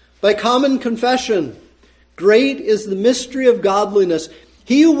 By common confession, great is the mystery of godliness.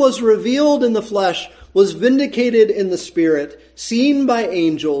 He who was revealed in the flesh was vindicated in the Spirit, seen by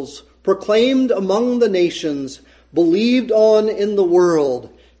angels, proclaimed among the nations, believed on in the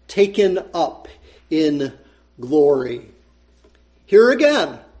world, taken up in glory. Here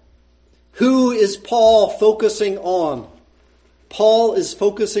again, who is Paul focusing on? Paul is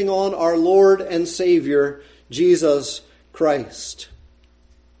focusing on our Lord and Savior, Jesus Christ.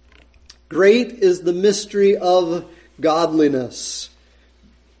 Great is the mystery of godliness.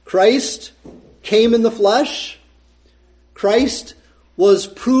 Christ came in the flesh. Christ was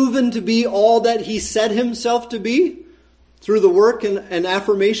proven to be all that he said himself to be through the work and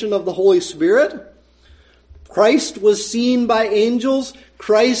affirmation of the Holy Spirit. Christ was seen by angels.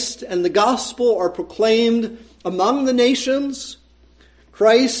 Christ and the gospel are proclaimed among the nations.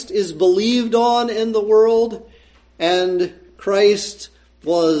 Christ is believed on in the world, and Christ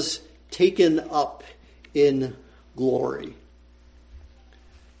was taken up in glory.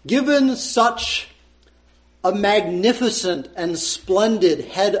 Given such a magnificent and splendid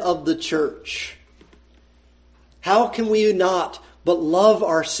head of the church, how can we not but love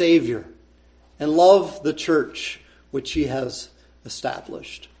our Savior and love the church which he has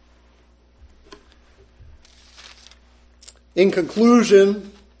established? In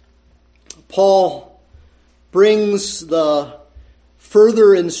conclusion, Paul brings the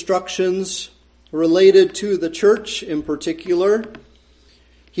further instructions related to the church in particular.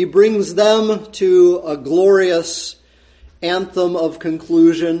 He brings them to a glorious anthem of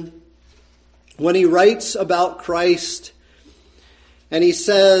conclusion when he writes about Christ, and he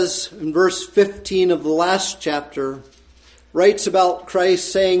says in verse 15 of the last chapter, writes about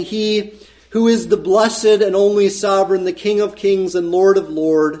Christ saying, He who is the blessed and only sovereign, the King of kings and Lord of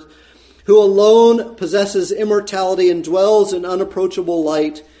lords, who alone possesses immortality and dwells in unapproachable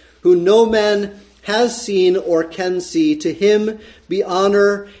light, who no man has seen or can see, to him be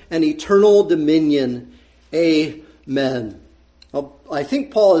honor and eternal dominion. Amen. I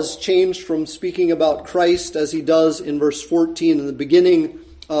think Paul has changed from speaking about Christ as he does in verse 14 in the beginning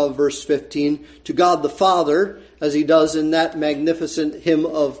of verse 15 to God the Father as he does in that magnificent hymn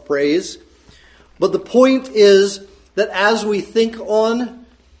of praise. But the point is that as we think on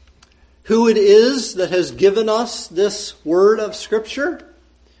who it is that has given us this word of Scripture,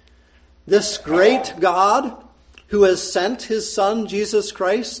 this great God who has sent his Son, Jesus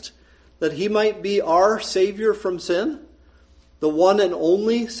Christ, that he might be our Savior from sin, the one and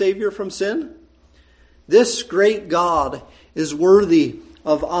only Savior from sin, this great God is worthy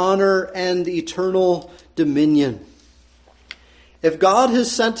of honor and eternal dominion. If God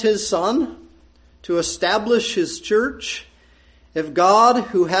has sent his Son to establish his church, if God,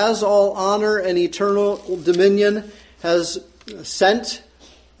 who has all honor and eternal dominion, has sent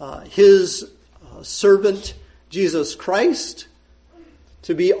his servant Jesus Christ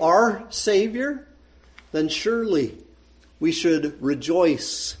to be our Savior, then surely we should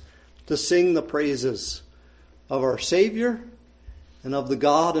rejoice to sing the praises of our Savior and of the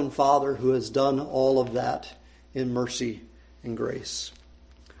God and Father who has done all of that in mercy and grace.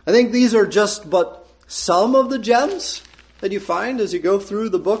 I think these are just but some of the gems that you find as you go through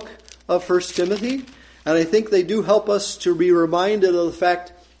the book of 1 Timothy. And I think they do help us to be reminded of the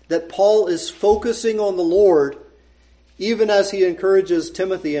fact that Paul is focusing on the Lord even as he encourages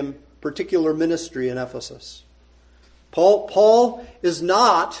Timothy in particular ministry in Ephesus. Paul is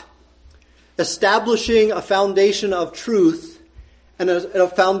not establishing a foundation of truth and a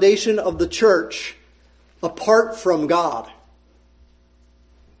foundation of the church apart from God.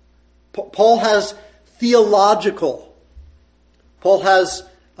 Paul has theological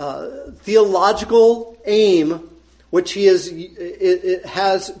aim, which it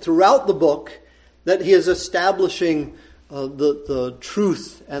has throughout the book, that he is establishing the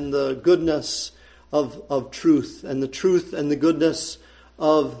truth and the goodness of truth, and the truth and the goodness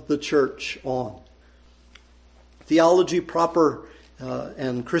of the church on. Theology proper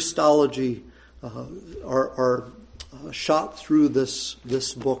and Christology are shot through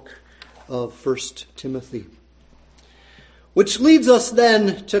this book of 1 Timothy. Which leads us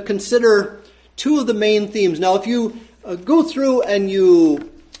then to consider two of the main themes. Now, if you go through and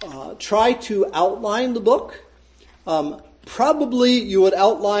you try to outline the book, probably you would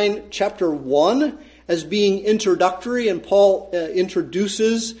outline chapter 1 as being introductory, and Paul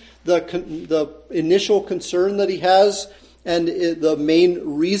introduces the initial concern that he has and the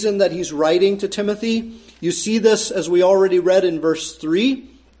main reason that he's writing to Timothy. You see this, as we already read in verse 3.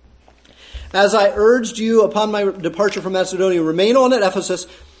 As I urged you upon my departure from Macedonia, remain on at Ephesus.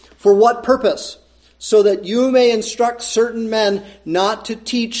 For what purpose? So that you may instruct certain men not to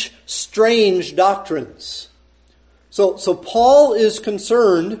teach strange doctrines. So Paul is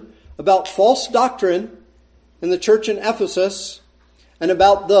concerned about false doctrine in the church in Ephesus, and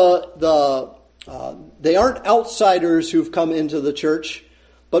about they aren't outsiders who've come into the church,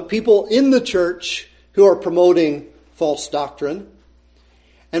 but people in the church who are promoting false doctrine.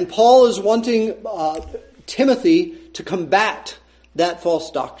 And Paul is wanting Timothy to combat that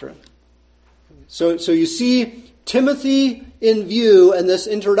false doctrine. So you see Timothy in view, and this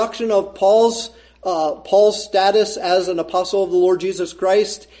introduction of Paul's status as an apostle of the Lord Jesus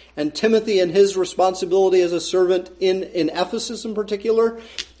Christ, and Timothy and his responsibility as a servant in Ephesus in particular,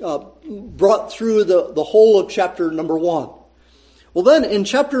 brought through the whole of chapter number 1. Well then, in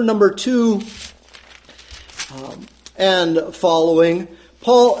chapter number 2 and following,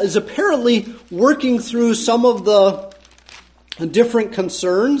 Paul is apparently working through some of the different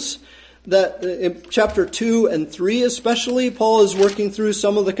concerns that in chapter 2 and 3 especially, Paul is working through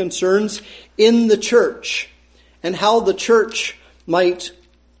some of the concerns in the church and how the church might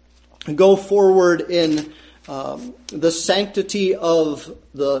go forward in the sanctity of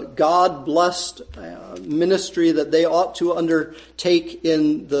the God-blessed ministry that they ought to undertake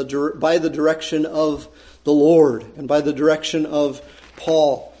by the direction of the Lord and by the direction of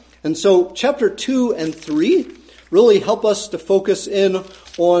Paul. And so chapter 2 and 3 really help us to focus in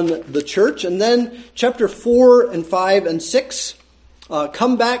on the church. And then chapter 4 and 5 and 6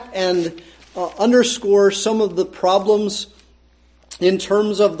 come back and underscore some of the problems in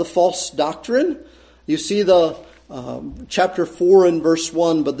terms of the false doctrine. You see the chapter 4 and verse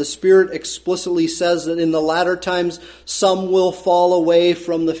 1, but the Spirit explicitly says that in the latter times some will fall away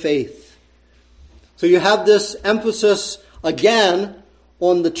from the faith. So you have this emphasis again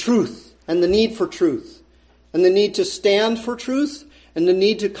on the truth and the need for truth and the need to stand for truth and the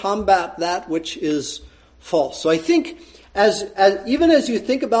need to combat that which is false. So I think even as you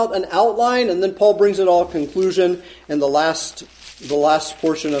think about an outline, and then Paul brings it all to conclusion in the last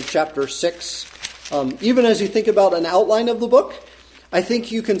portion of chapter 6, Even as you think about an outline of the book, I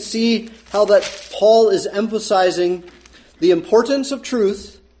think you can see how that Paul is emphasizing the importance of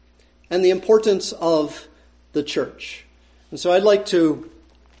truth and the importance of the church. And so I'd like to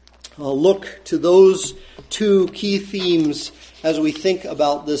look to those two key themes as we think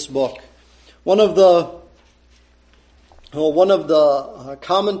about this book. One of the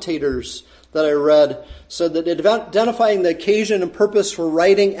commentators that I read said that identifying the occasion and purpose for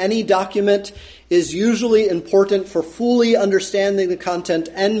writing any document is usually important for fully understanding the content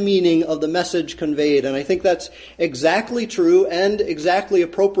and meaning of the message conveyed. And I think that's exactly true and exactly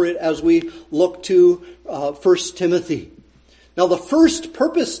appropriate as we look to 1 Timothy. Now, the first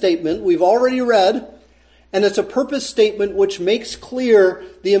purpose statement we've already read, and it's a purpose statement which makes clear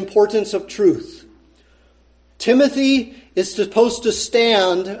the importance of truth. Timothy is supposed to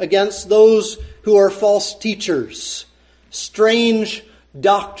stand against those who are false teachers, strange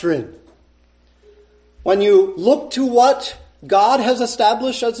doctrine. When you look to what God has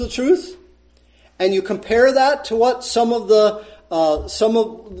established as the truth, and you compare that to what some of the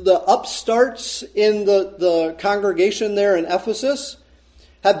upstarts in the congregation there in Ephesus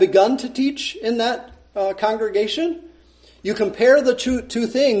have begun to teach in that congregation, you compare the two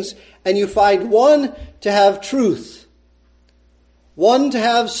things, and you find one to have truth, one to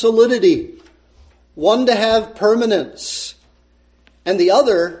have solidity, one to have permanence, and the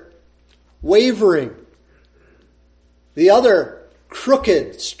other wavering, the other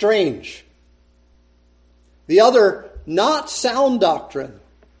crooked, strange, the other not sound doctrine,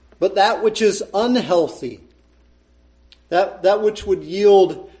 but that which is unhealthy, that which would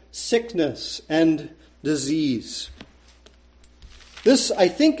yield sickness and disease. This, I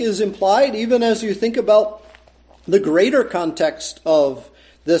think, is implied even as you think about the greater context of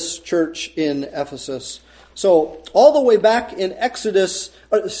this church in Ephesus. So, all the way back in all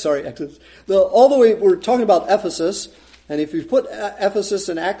the way we're talking about Ephesus, and if you put Ephesus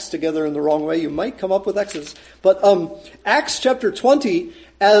and Acts together in the wrong way, you might come up with Exodus. But Acts chapter 20,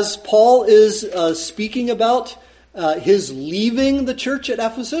 as Paul is speaking about his leaving the church at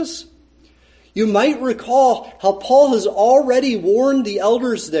Ephesus, you might recall how Paul has already warned the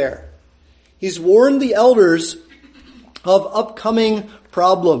elders there. He's warned the elders of upcoming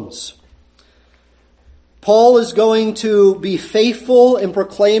problems. Paul is going to be faithful in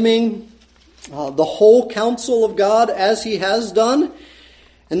proclaiming the whole counsel of God as he has done.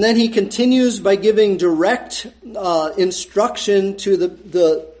 And then he continues by giving direct instruction to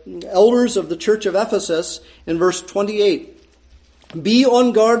the elders of the church of Ephesus in verse 28. Be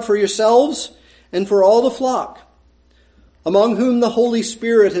on guard for yourselves and for all the flock, among whom the Holy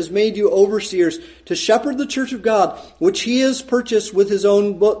Spirit has made you overseers, to shepherd the church of God, which he has purchased with his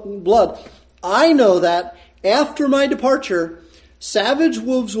own blood. I know that after my departure, savage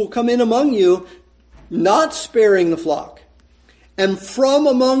wolves will come in among you, not sparing the flock. And from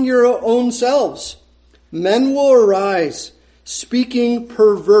among your own selves, men will arise, speaking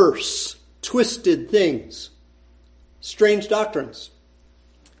perverse, twisted things, strange doctrines,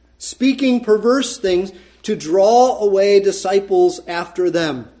 speaking perverse things to draw away disciples after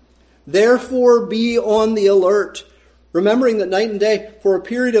them. Therefore be on the alert, remembering that night and day, for a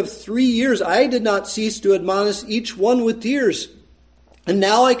period of 3 years, I did not cease to admonish each one with tears. And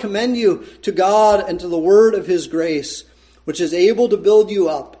now I commend you to God and to the word of his grace, which is able to build you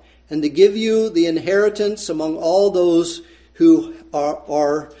up and to give you the inheritance among all those who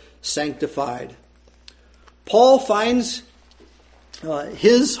are sanctified. Paul finds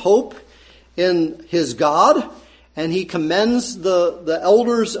his hope in his God, and he commends the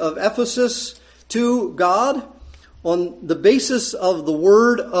elders of Ephesus to God on the basis of the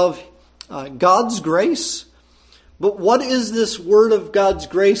word of God's grace. But what is this word of God's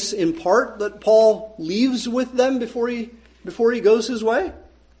grace in part that Paul leaves with them before he goes his way?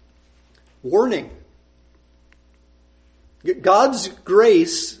 Warning. God's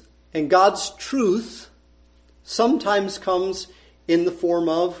grace and God's truth sometimes comes in the form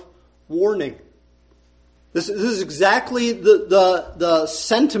of warning. This is exactly the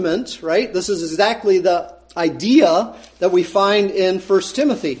sentiment, right? This is exactly the idea that we find in 1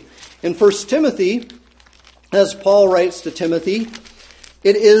 Timothy. In 1 Timothy, as Paul writes to Timothy,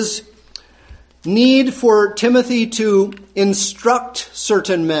 it is need for Timothy to instruct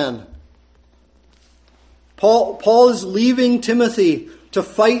certain men. Paul is leaving Timothy to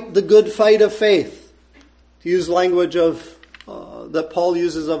fight the good fight of faith, to use language that Paul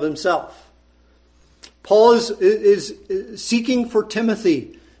uses of himself. Paul is seeking for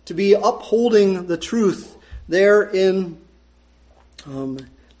Timothy to be upholding the truth there in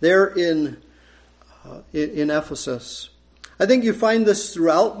Ephesus. I think you find this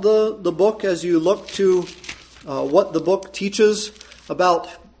throughout the book as you look to what the book teaches about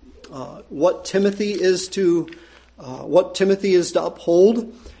what Timothy is to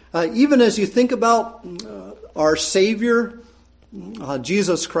uphold. Even as you think about our Savior,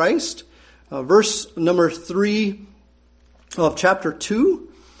 Jesus Christ, verse number 3 of chapter 2,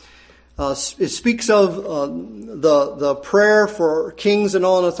 it speaks of the prayer for kings and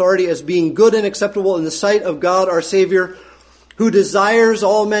all in authority as being good and acceptable in the sight of God our Savior, who desires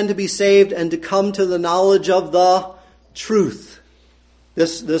all men to be saved and to come to the knowledge of the truth.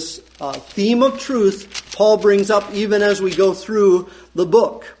 This theme of truth Paul brings up even as we go through the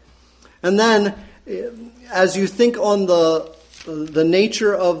book. And then, as you think on the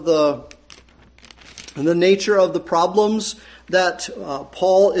nature of the problems that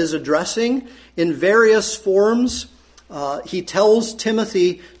Paul is addressing in various forms, he tells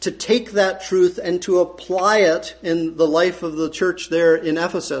Timothy to take that truth and to apply it in the life of the church there in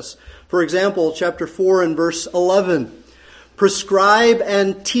Ephesus. For example, chapter 4 and verse 11. Prescribe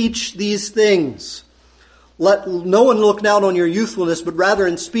and teach these things. Let no one look down on your youthfulness, but rather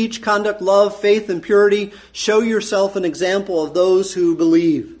in speech, conduct, love, faith, and purity, show yourself an example of those who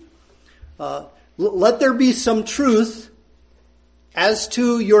believe. Let there be some truth as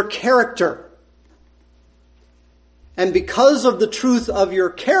to your character. And because of the truth of your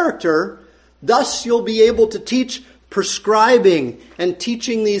character, thus you'll be able to teach prescribing and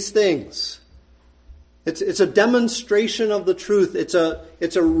teaching these things. It's a demonstration of the truth. It's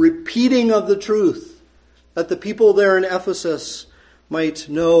a repeating of the truth, that the people there in Ephesus might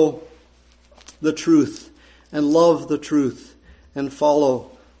know the truth and love the truth and follow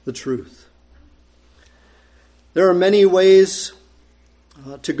the truth. There are many ways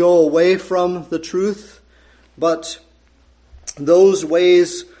to go away from the truth, but those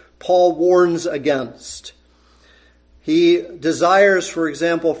ways Paul warns against. He desires, for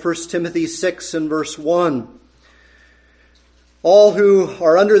example, 1 Timothy 6 and verse 1, all who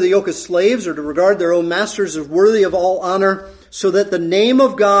are under the yoke of slaves are to regard their own masters as worthy of all honor, so that the name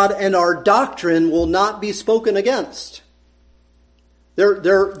of God and our doctrine will not be spoken against.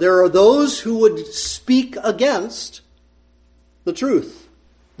 There are those who would speak against the truth,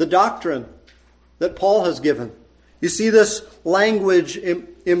 the doctrine that Paul has given. You see this language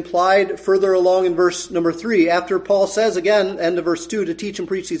implied further along in verse number 3, after Paul says again, end of verse 2, to teach and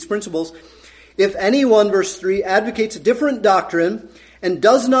preach these principles. If anyone, verse 3, advocates a different doctrine and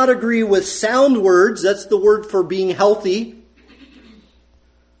does not agree with sound words, that's the word for being healthy,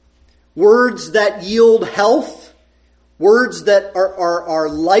 words that yield health, words that are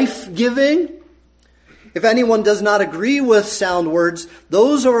life-giving. If anyone does not agree with sound words,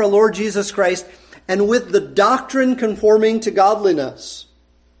 those are our Lord Jesus Christ, and with the doctrine conforming to godliness.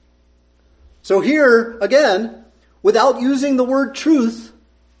 So here, again, without using the word truth,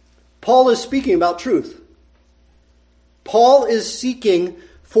 Paul is speaking about truth. Paul is seeking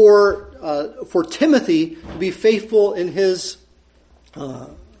for Timothy to be faithful in his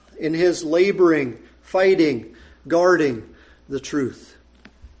laboring, fighting, guarding the truth.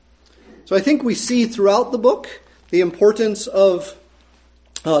 So I think we see throughout the book the importance of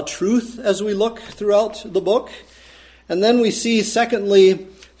truth as we look throughout the book. And then we see, secondly,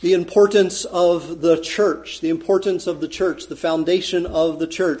 the importance of the church, the foundation of the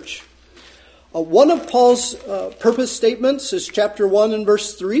church. One of Paul's purpose statements is chapter 1 and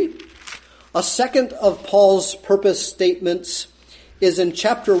verse 3. A second of Paul's purpose statements is in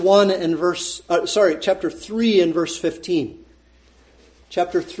chapter 3 and verse 15.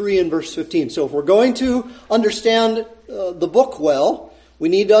 Chapter 3 and verse 15. So if we're going to understand the book well, we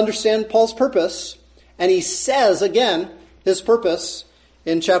need to understand Paul's purpose. And he says, again, his purpose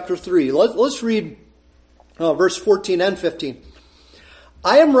in chapter 3. Let's read verse 14 and 15.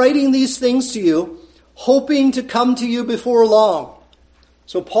 I am writing these things to you, hoping to come to you before long.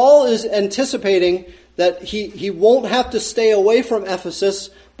 So Paul is anticipating that he won't have to stay away from Ephesus,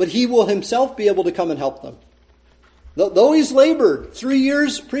 but he will himself be able to come and help them. Though he's labored 3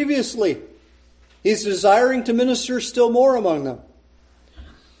 years previously, he's desiring to minister still more among them.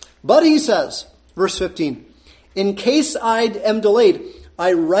 But he says, verse 15, in case I am delayed,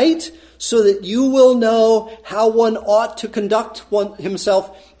 I write so that you will know how one ought to conduct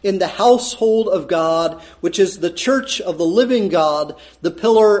himself in the household of God, which is the church of the living God, the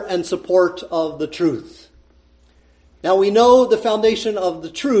pillar and support of the truth. Now we know the foundation of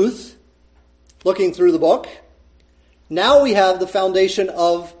the truth, looking through the book. Now we have the foundation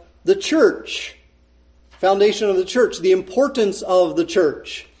of the church. Foundation of the church, the importance of the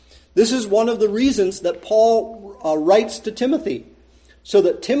church. This is one of the reasons that Paul writes to Timothy, so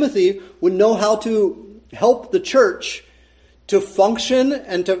that Timothy would know how to help the church to function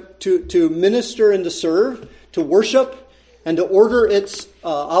and to minister and to serve, to worship and to order its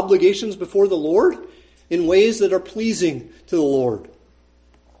obligations before the Lord in ways that are pleasing to the Lord.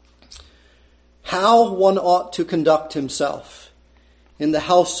 How one ought to conduct himself in the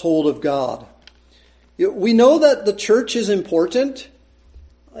household of God. We know that the church is important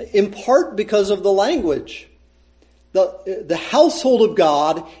in part because of the language. The household of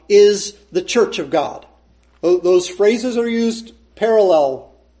God is the church of God. Those phrases are used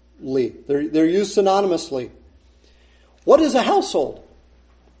parallelly. They're used synonymously. What is a household?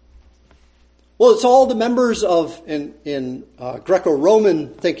 Well, it's all the members of, in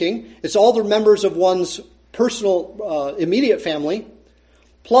Greco-Roman thinking, it's all the members of one's personal immediate family,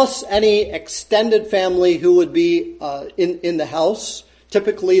 plus any extended family who would be in the house.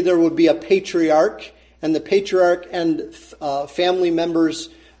 Typically, there would be a patriarch, and the patriarch and family members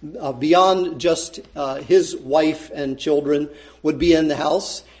beyond just his wife and children would be in the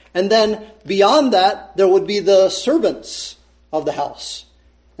house. And then beyond that, there would be the servants of the house.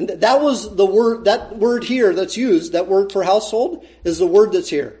 And that was the word, that word here that's used, that word for household, is the word that's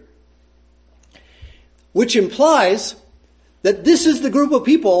here. Which implies that this is the group of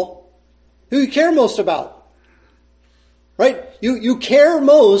people who you care most about. Right? You care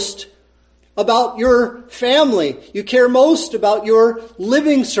most about your family. You care most about your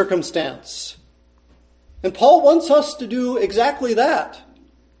living circumstance. And Paul wants us to do exactly that.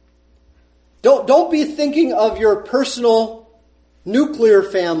 Don't be thinking of your personal nuclear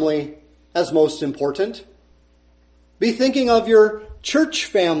family as most important. Be thinking of your church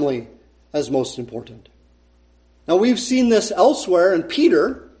family as most important. Now we've seen this elsewhere, and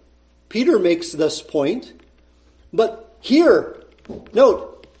Peter makes this point. But here,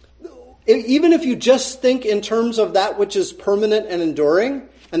 note, even if you just think in terms of that which is permanent and enduring,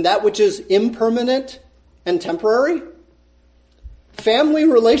 and that which is impermanent and temporary, family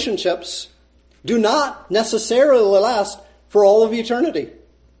relationships do not necessarily last for all of eternity.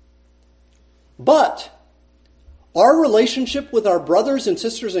 But our relationship with our brothers and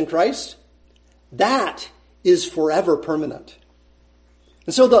sisters in Christ, that is forever permanent.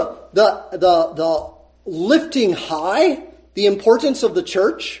 And so the lifting high the importance of the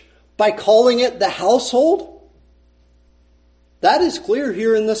church by calling it the household, that is clear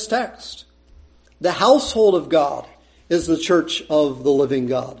here in this text. The household of God is the church of the living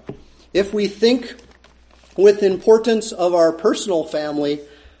God. If we think with importance of our personal family,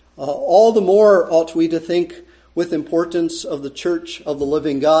 all the more ought we to think with importance of the church of the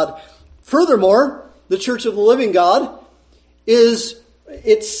living God. Furthermore, the church of the living God is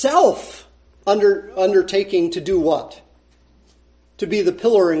itself undertaking to do what? To be the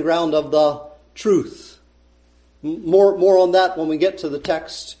pillar and ground of the truth. More on that when we get to the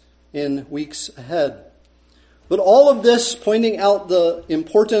text in weeks ahead. But all of this pointing out the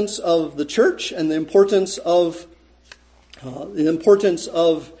importance of the church and the importance of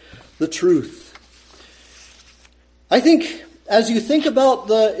the truth. I think as you think about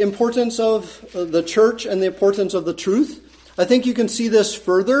the importance of the church and the importance of the truth, I think you can see this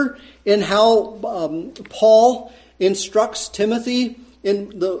further in how Paul instructs Timothy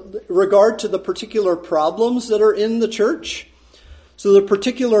in the regard to the particular problems that are in the church. So the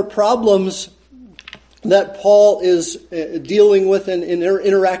particular problems that Paul is dealing with and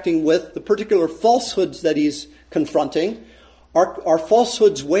interacting with, the particular falsehoods that he's confronting, are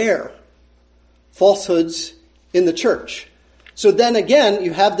falsehoods where? Falsehoods in the church. So then again,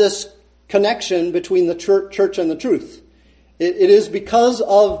 you have this connection between the church and the truth. It is because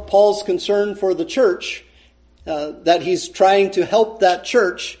of Paul's concern for the church that he's trying to help that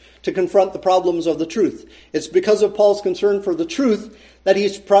church to confront the problems of the truth. It's because of Paul's concern for the truth that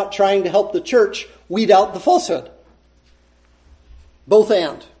he's trying to help the church weed out the falsehood. Both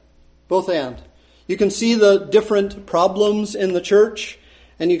and. You can see the different problems in the church,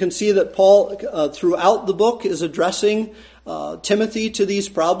 and you can see that Paul, throughout the book, is addressing Timothy to these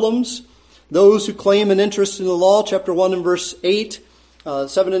problems. Those who claim an interest in the law, chapter 1 and verse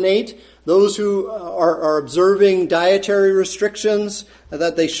 7 and 8. Those who are observing dietary restrictions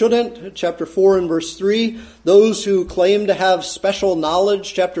that they shouldn't, chapter 4 and verse 3. Those who claim to have special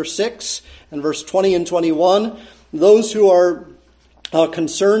knowledge, chapter 6 and verse 20 and 21. Those who are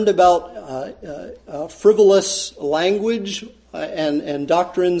concerned about frivolous language and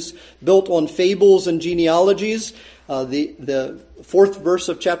doctrines built on fables and genealogies. The fourth verse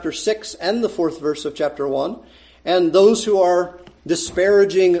of chapter 6 and the fourth verse of chapter 1. And those who are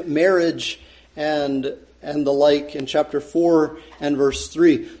disparaging marriage and the like in chapter 4 and verse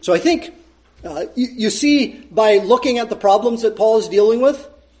 3. So I think you see by looking at the problems that Paul is dealing with,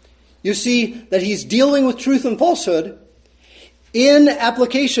 you see that he's dealing with truth and falsehood. in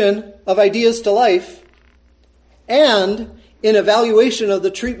application of ideas to life and in evaluation of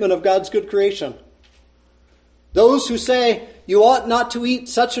the treatment of God's good creation. Those who say, you ought not to eat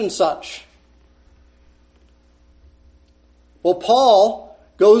such and such. Well, Paul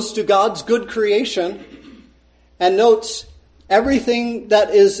goes to God's good creation and notes everything that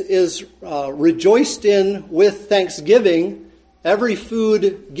is rejoiced in with thanksgiving, every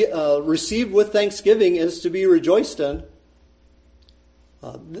food received with thanksgiving is to be rejoiced in.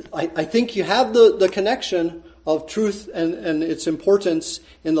 I think you have the connection of truth and its importance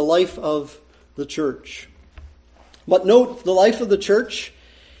in the life of the church. But note, the life of the church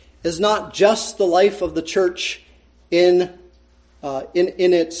is not just the life of the church in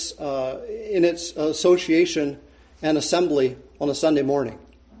its association and assembly on a Sunday morning.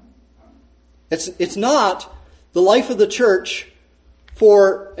 It's not the life of the church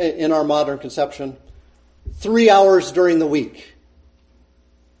for, in our modern conception, 3 hours during the week.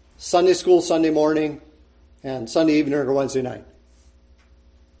 Sunday school, Sunday morning, and Sunday evening or Wednesday night.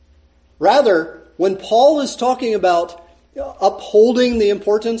 Rather, when Paul is talking about upholding the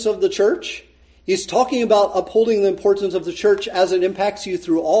importance of the church, he's talking about upholding the importance of the church as it impacts you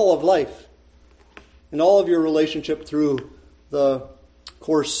through all of life and all of your relationship through the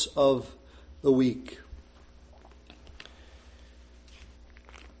course of the week.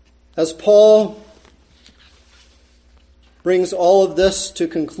 As Paul brings all of this to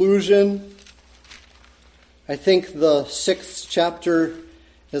conclusion, I think the 6th chapter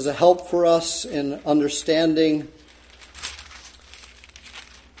is a help for us in understanding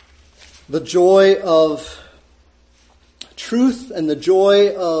the joy of truth and the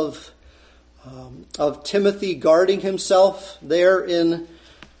joy of Timothy guarding himself there in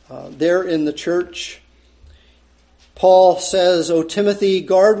the church. Paul says, O Timothy,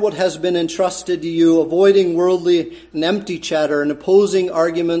 guard what has been entrusted to you, avoiding worldly and empty chatter and opposing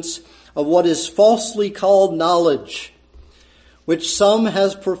arguments of what is falsely called knowledge, which some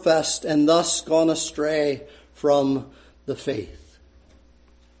has professed and thus gone astray from the faith.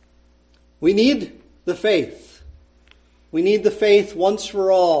 We need the faith. We need the faith once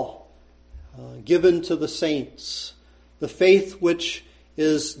for all, given to the saints. The faith which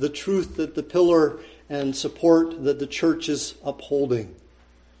is the truth, that the pillar and support that the church is upholding.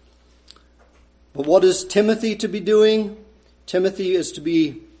 But what is Timothy to be doing? Timothy is to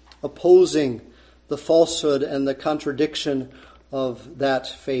be opposing the falsehood and the contradiction of that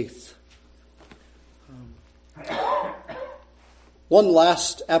faith. One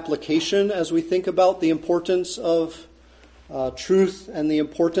last application as we think about the importance of truth and the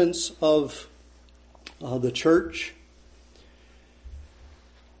importance of the church.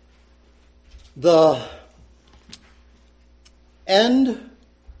 The end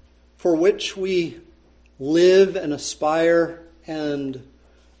for which we live and aspire and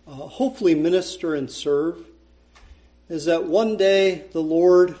hopefully minister and serve is that one day the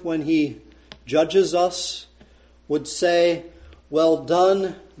Lord, when He judges us, would say, "Well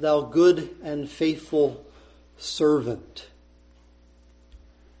done, thou good and faithful servant."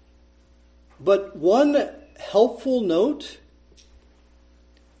 But one helpful note,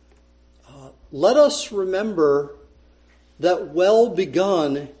 let us remember that well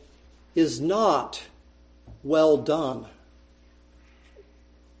begun is not well done.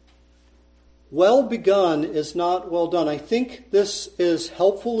 Well begun is not well done. I think this is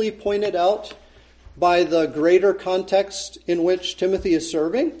helpfully pointed out by the greater context in which Timothy is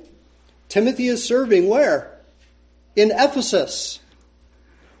serving. Timothy is serving where? In Ephesus,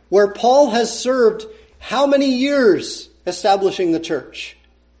 where Paul has served how many years establishing the church?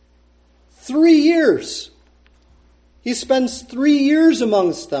 3 years. He spends 3 years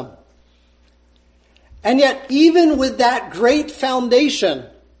amongst them. And yet, even with that great foundation,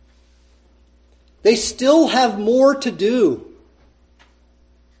 they still have more to do.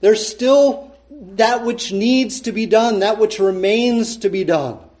 There's still that which needs to be done, that which remains to be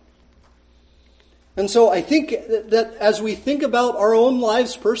done. And so I think that as we think about our own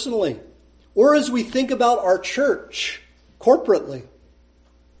lives personally, or as we think about our church corporately,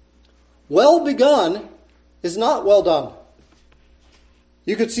 well begun is not well done.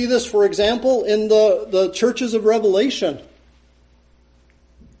 You could see this, for example, in the churches of Revelation.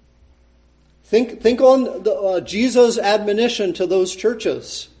 Think on Jesus' admonition to those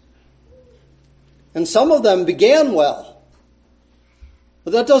churches. And some of them began well.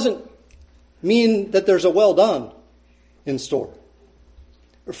 But that doesn't mean that there's a well done in store.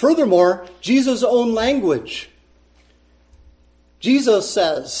 Furthermore, Jesus' own language. Jesus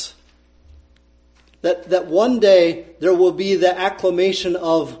says that one day there will be the acclamation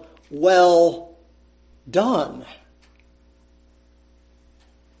of well done.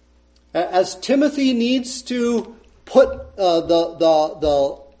 As Timothy needs to put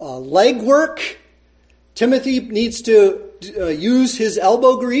the legwork, Timothy needs to use his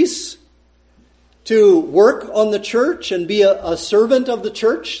elbow grease to work on the church and be a servant of the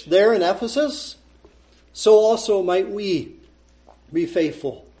church there in Ephesus. So also might we be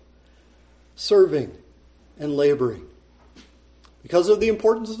faithful, serving and laboring, because of the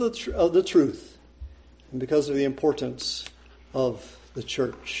importance of the truth and because of the importance of the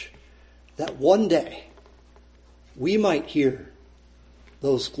church, that one day we might hear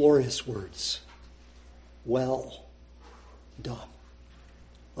those glorious words, "Well done."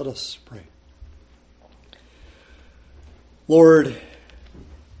 Let us pray. Lord,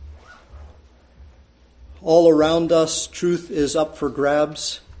 all around us, truth is up for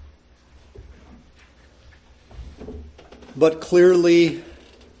grabs. But clearly,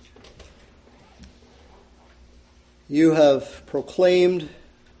 you have proclaimed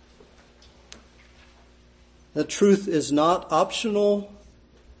that truth is not optional,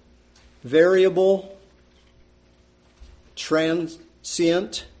 variable,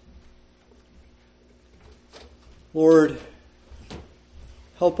 transient. Lord,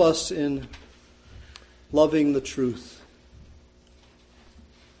 help us in loving the truth.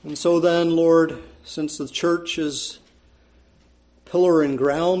 And so then, Lord, since the church is pillar and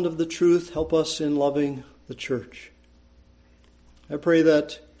ground of the truth, help us in loving the church. I pray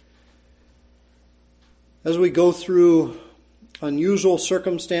that as we go through unusual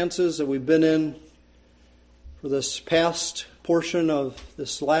circumstances that we've been in for this past portion of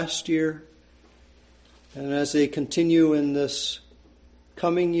this last year, and as they continue in this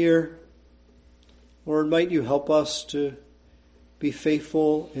coming year, Lord, might you help us to be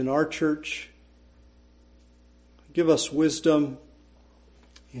faithful in our church. Give us wisdom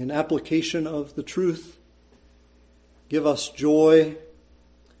in application of the truth. Give us joy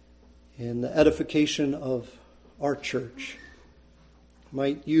in the edification of our church.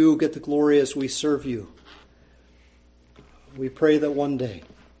 Might you get the glory as we serve you. We pray that one day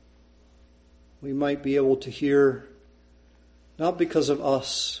we might be able to hear, not because of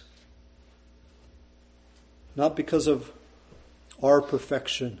us, not because of our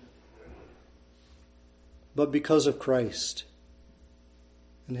perfection, but because of Christ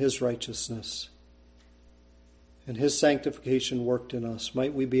and his righteousness and his sanctification worked in us.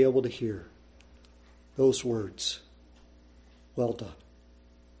 Might we be able to hear those words, "Well done."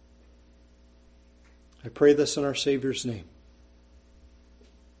 I pray this in our Savior's name.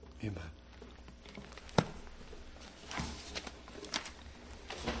 Amen.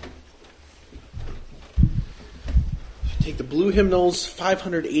 Take the blue hymnals,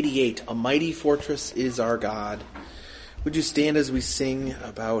 588, "A Mighty Fortress is Our God." Would you stand as we sing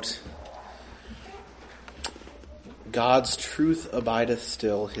about God's truth abideth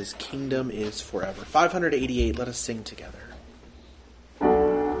still, his kingdom is forever. 588, let us sing together.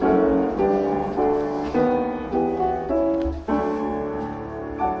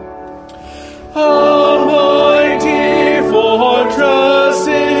 A mighty fortress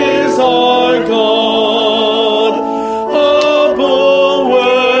is our God, a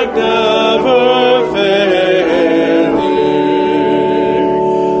bulwark never failing.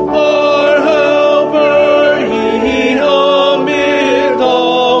 Our helper, he amid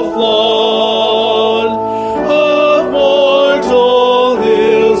the flood of mortal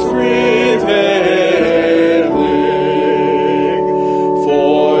ills prevailing.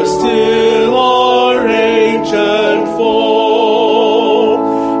 For still our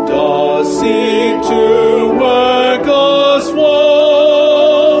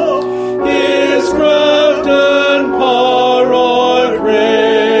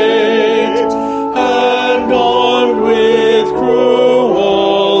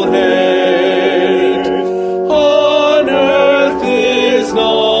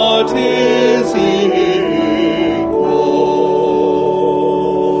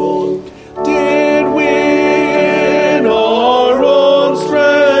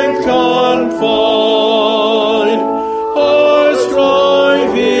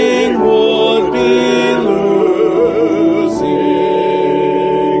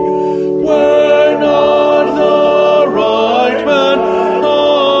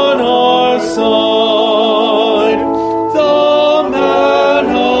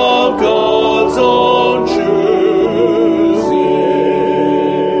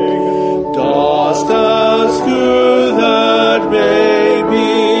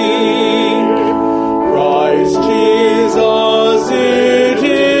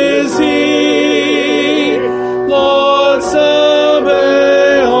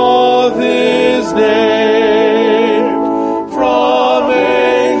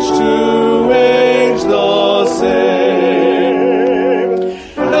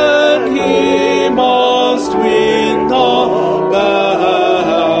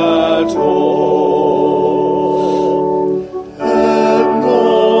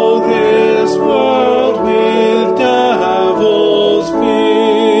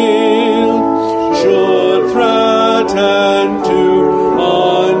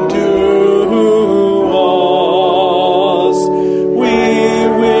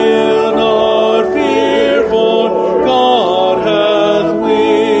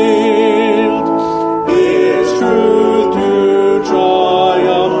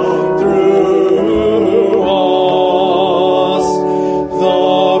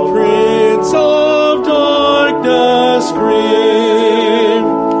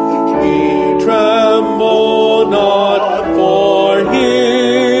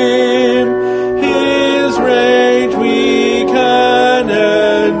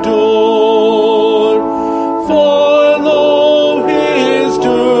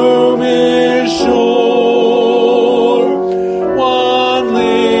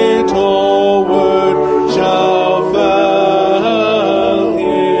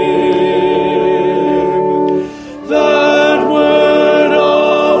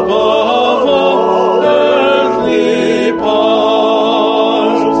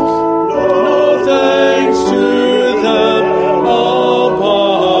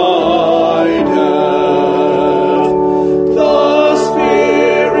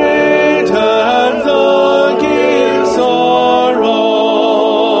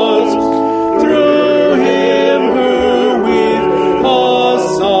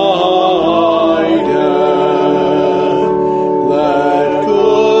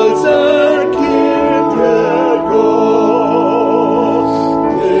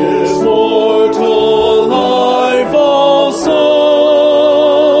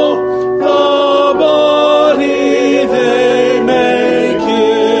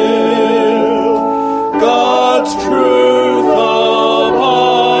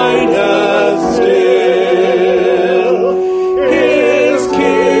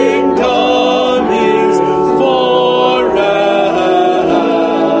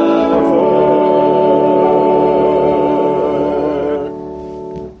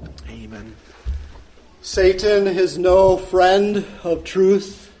Satan is no friend of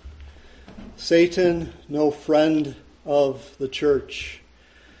truth. Satan, no friend of the church.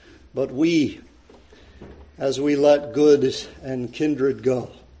 But we, as we let good and kindred go,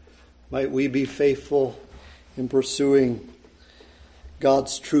 might we be faithful in pursuing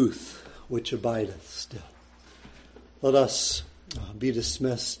God's truth, which abideth still. Let us be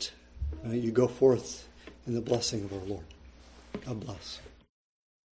dismissed. You go forth in the blessing of our Lord. God bless.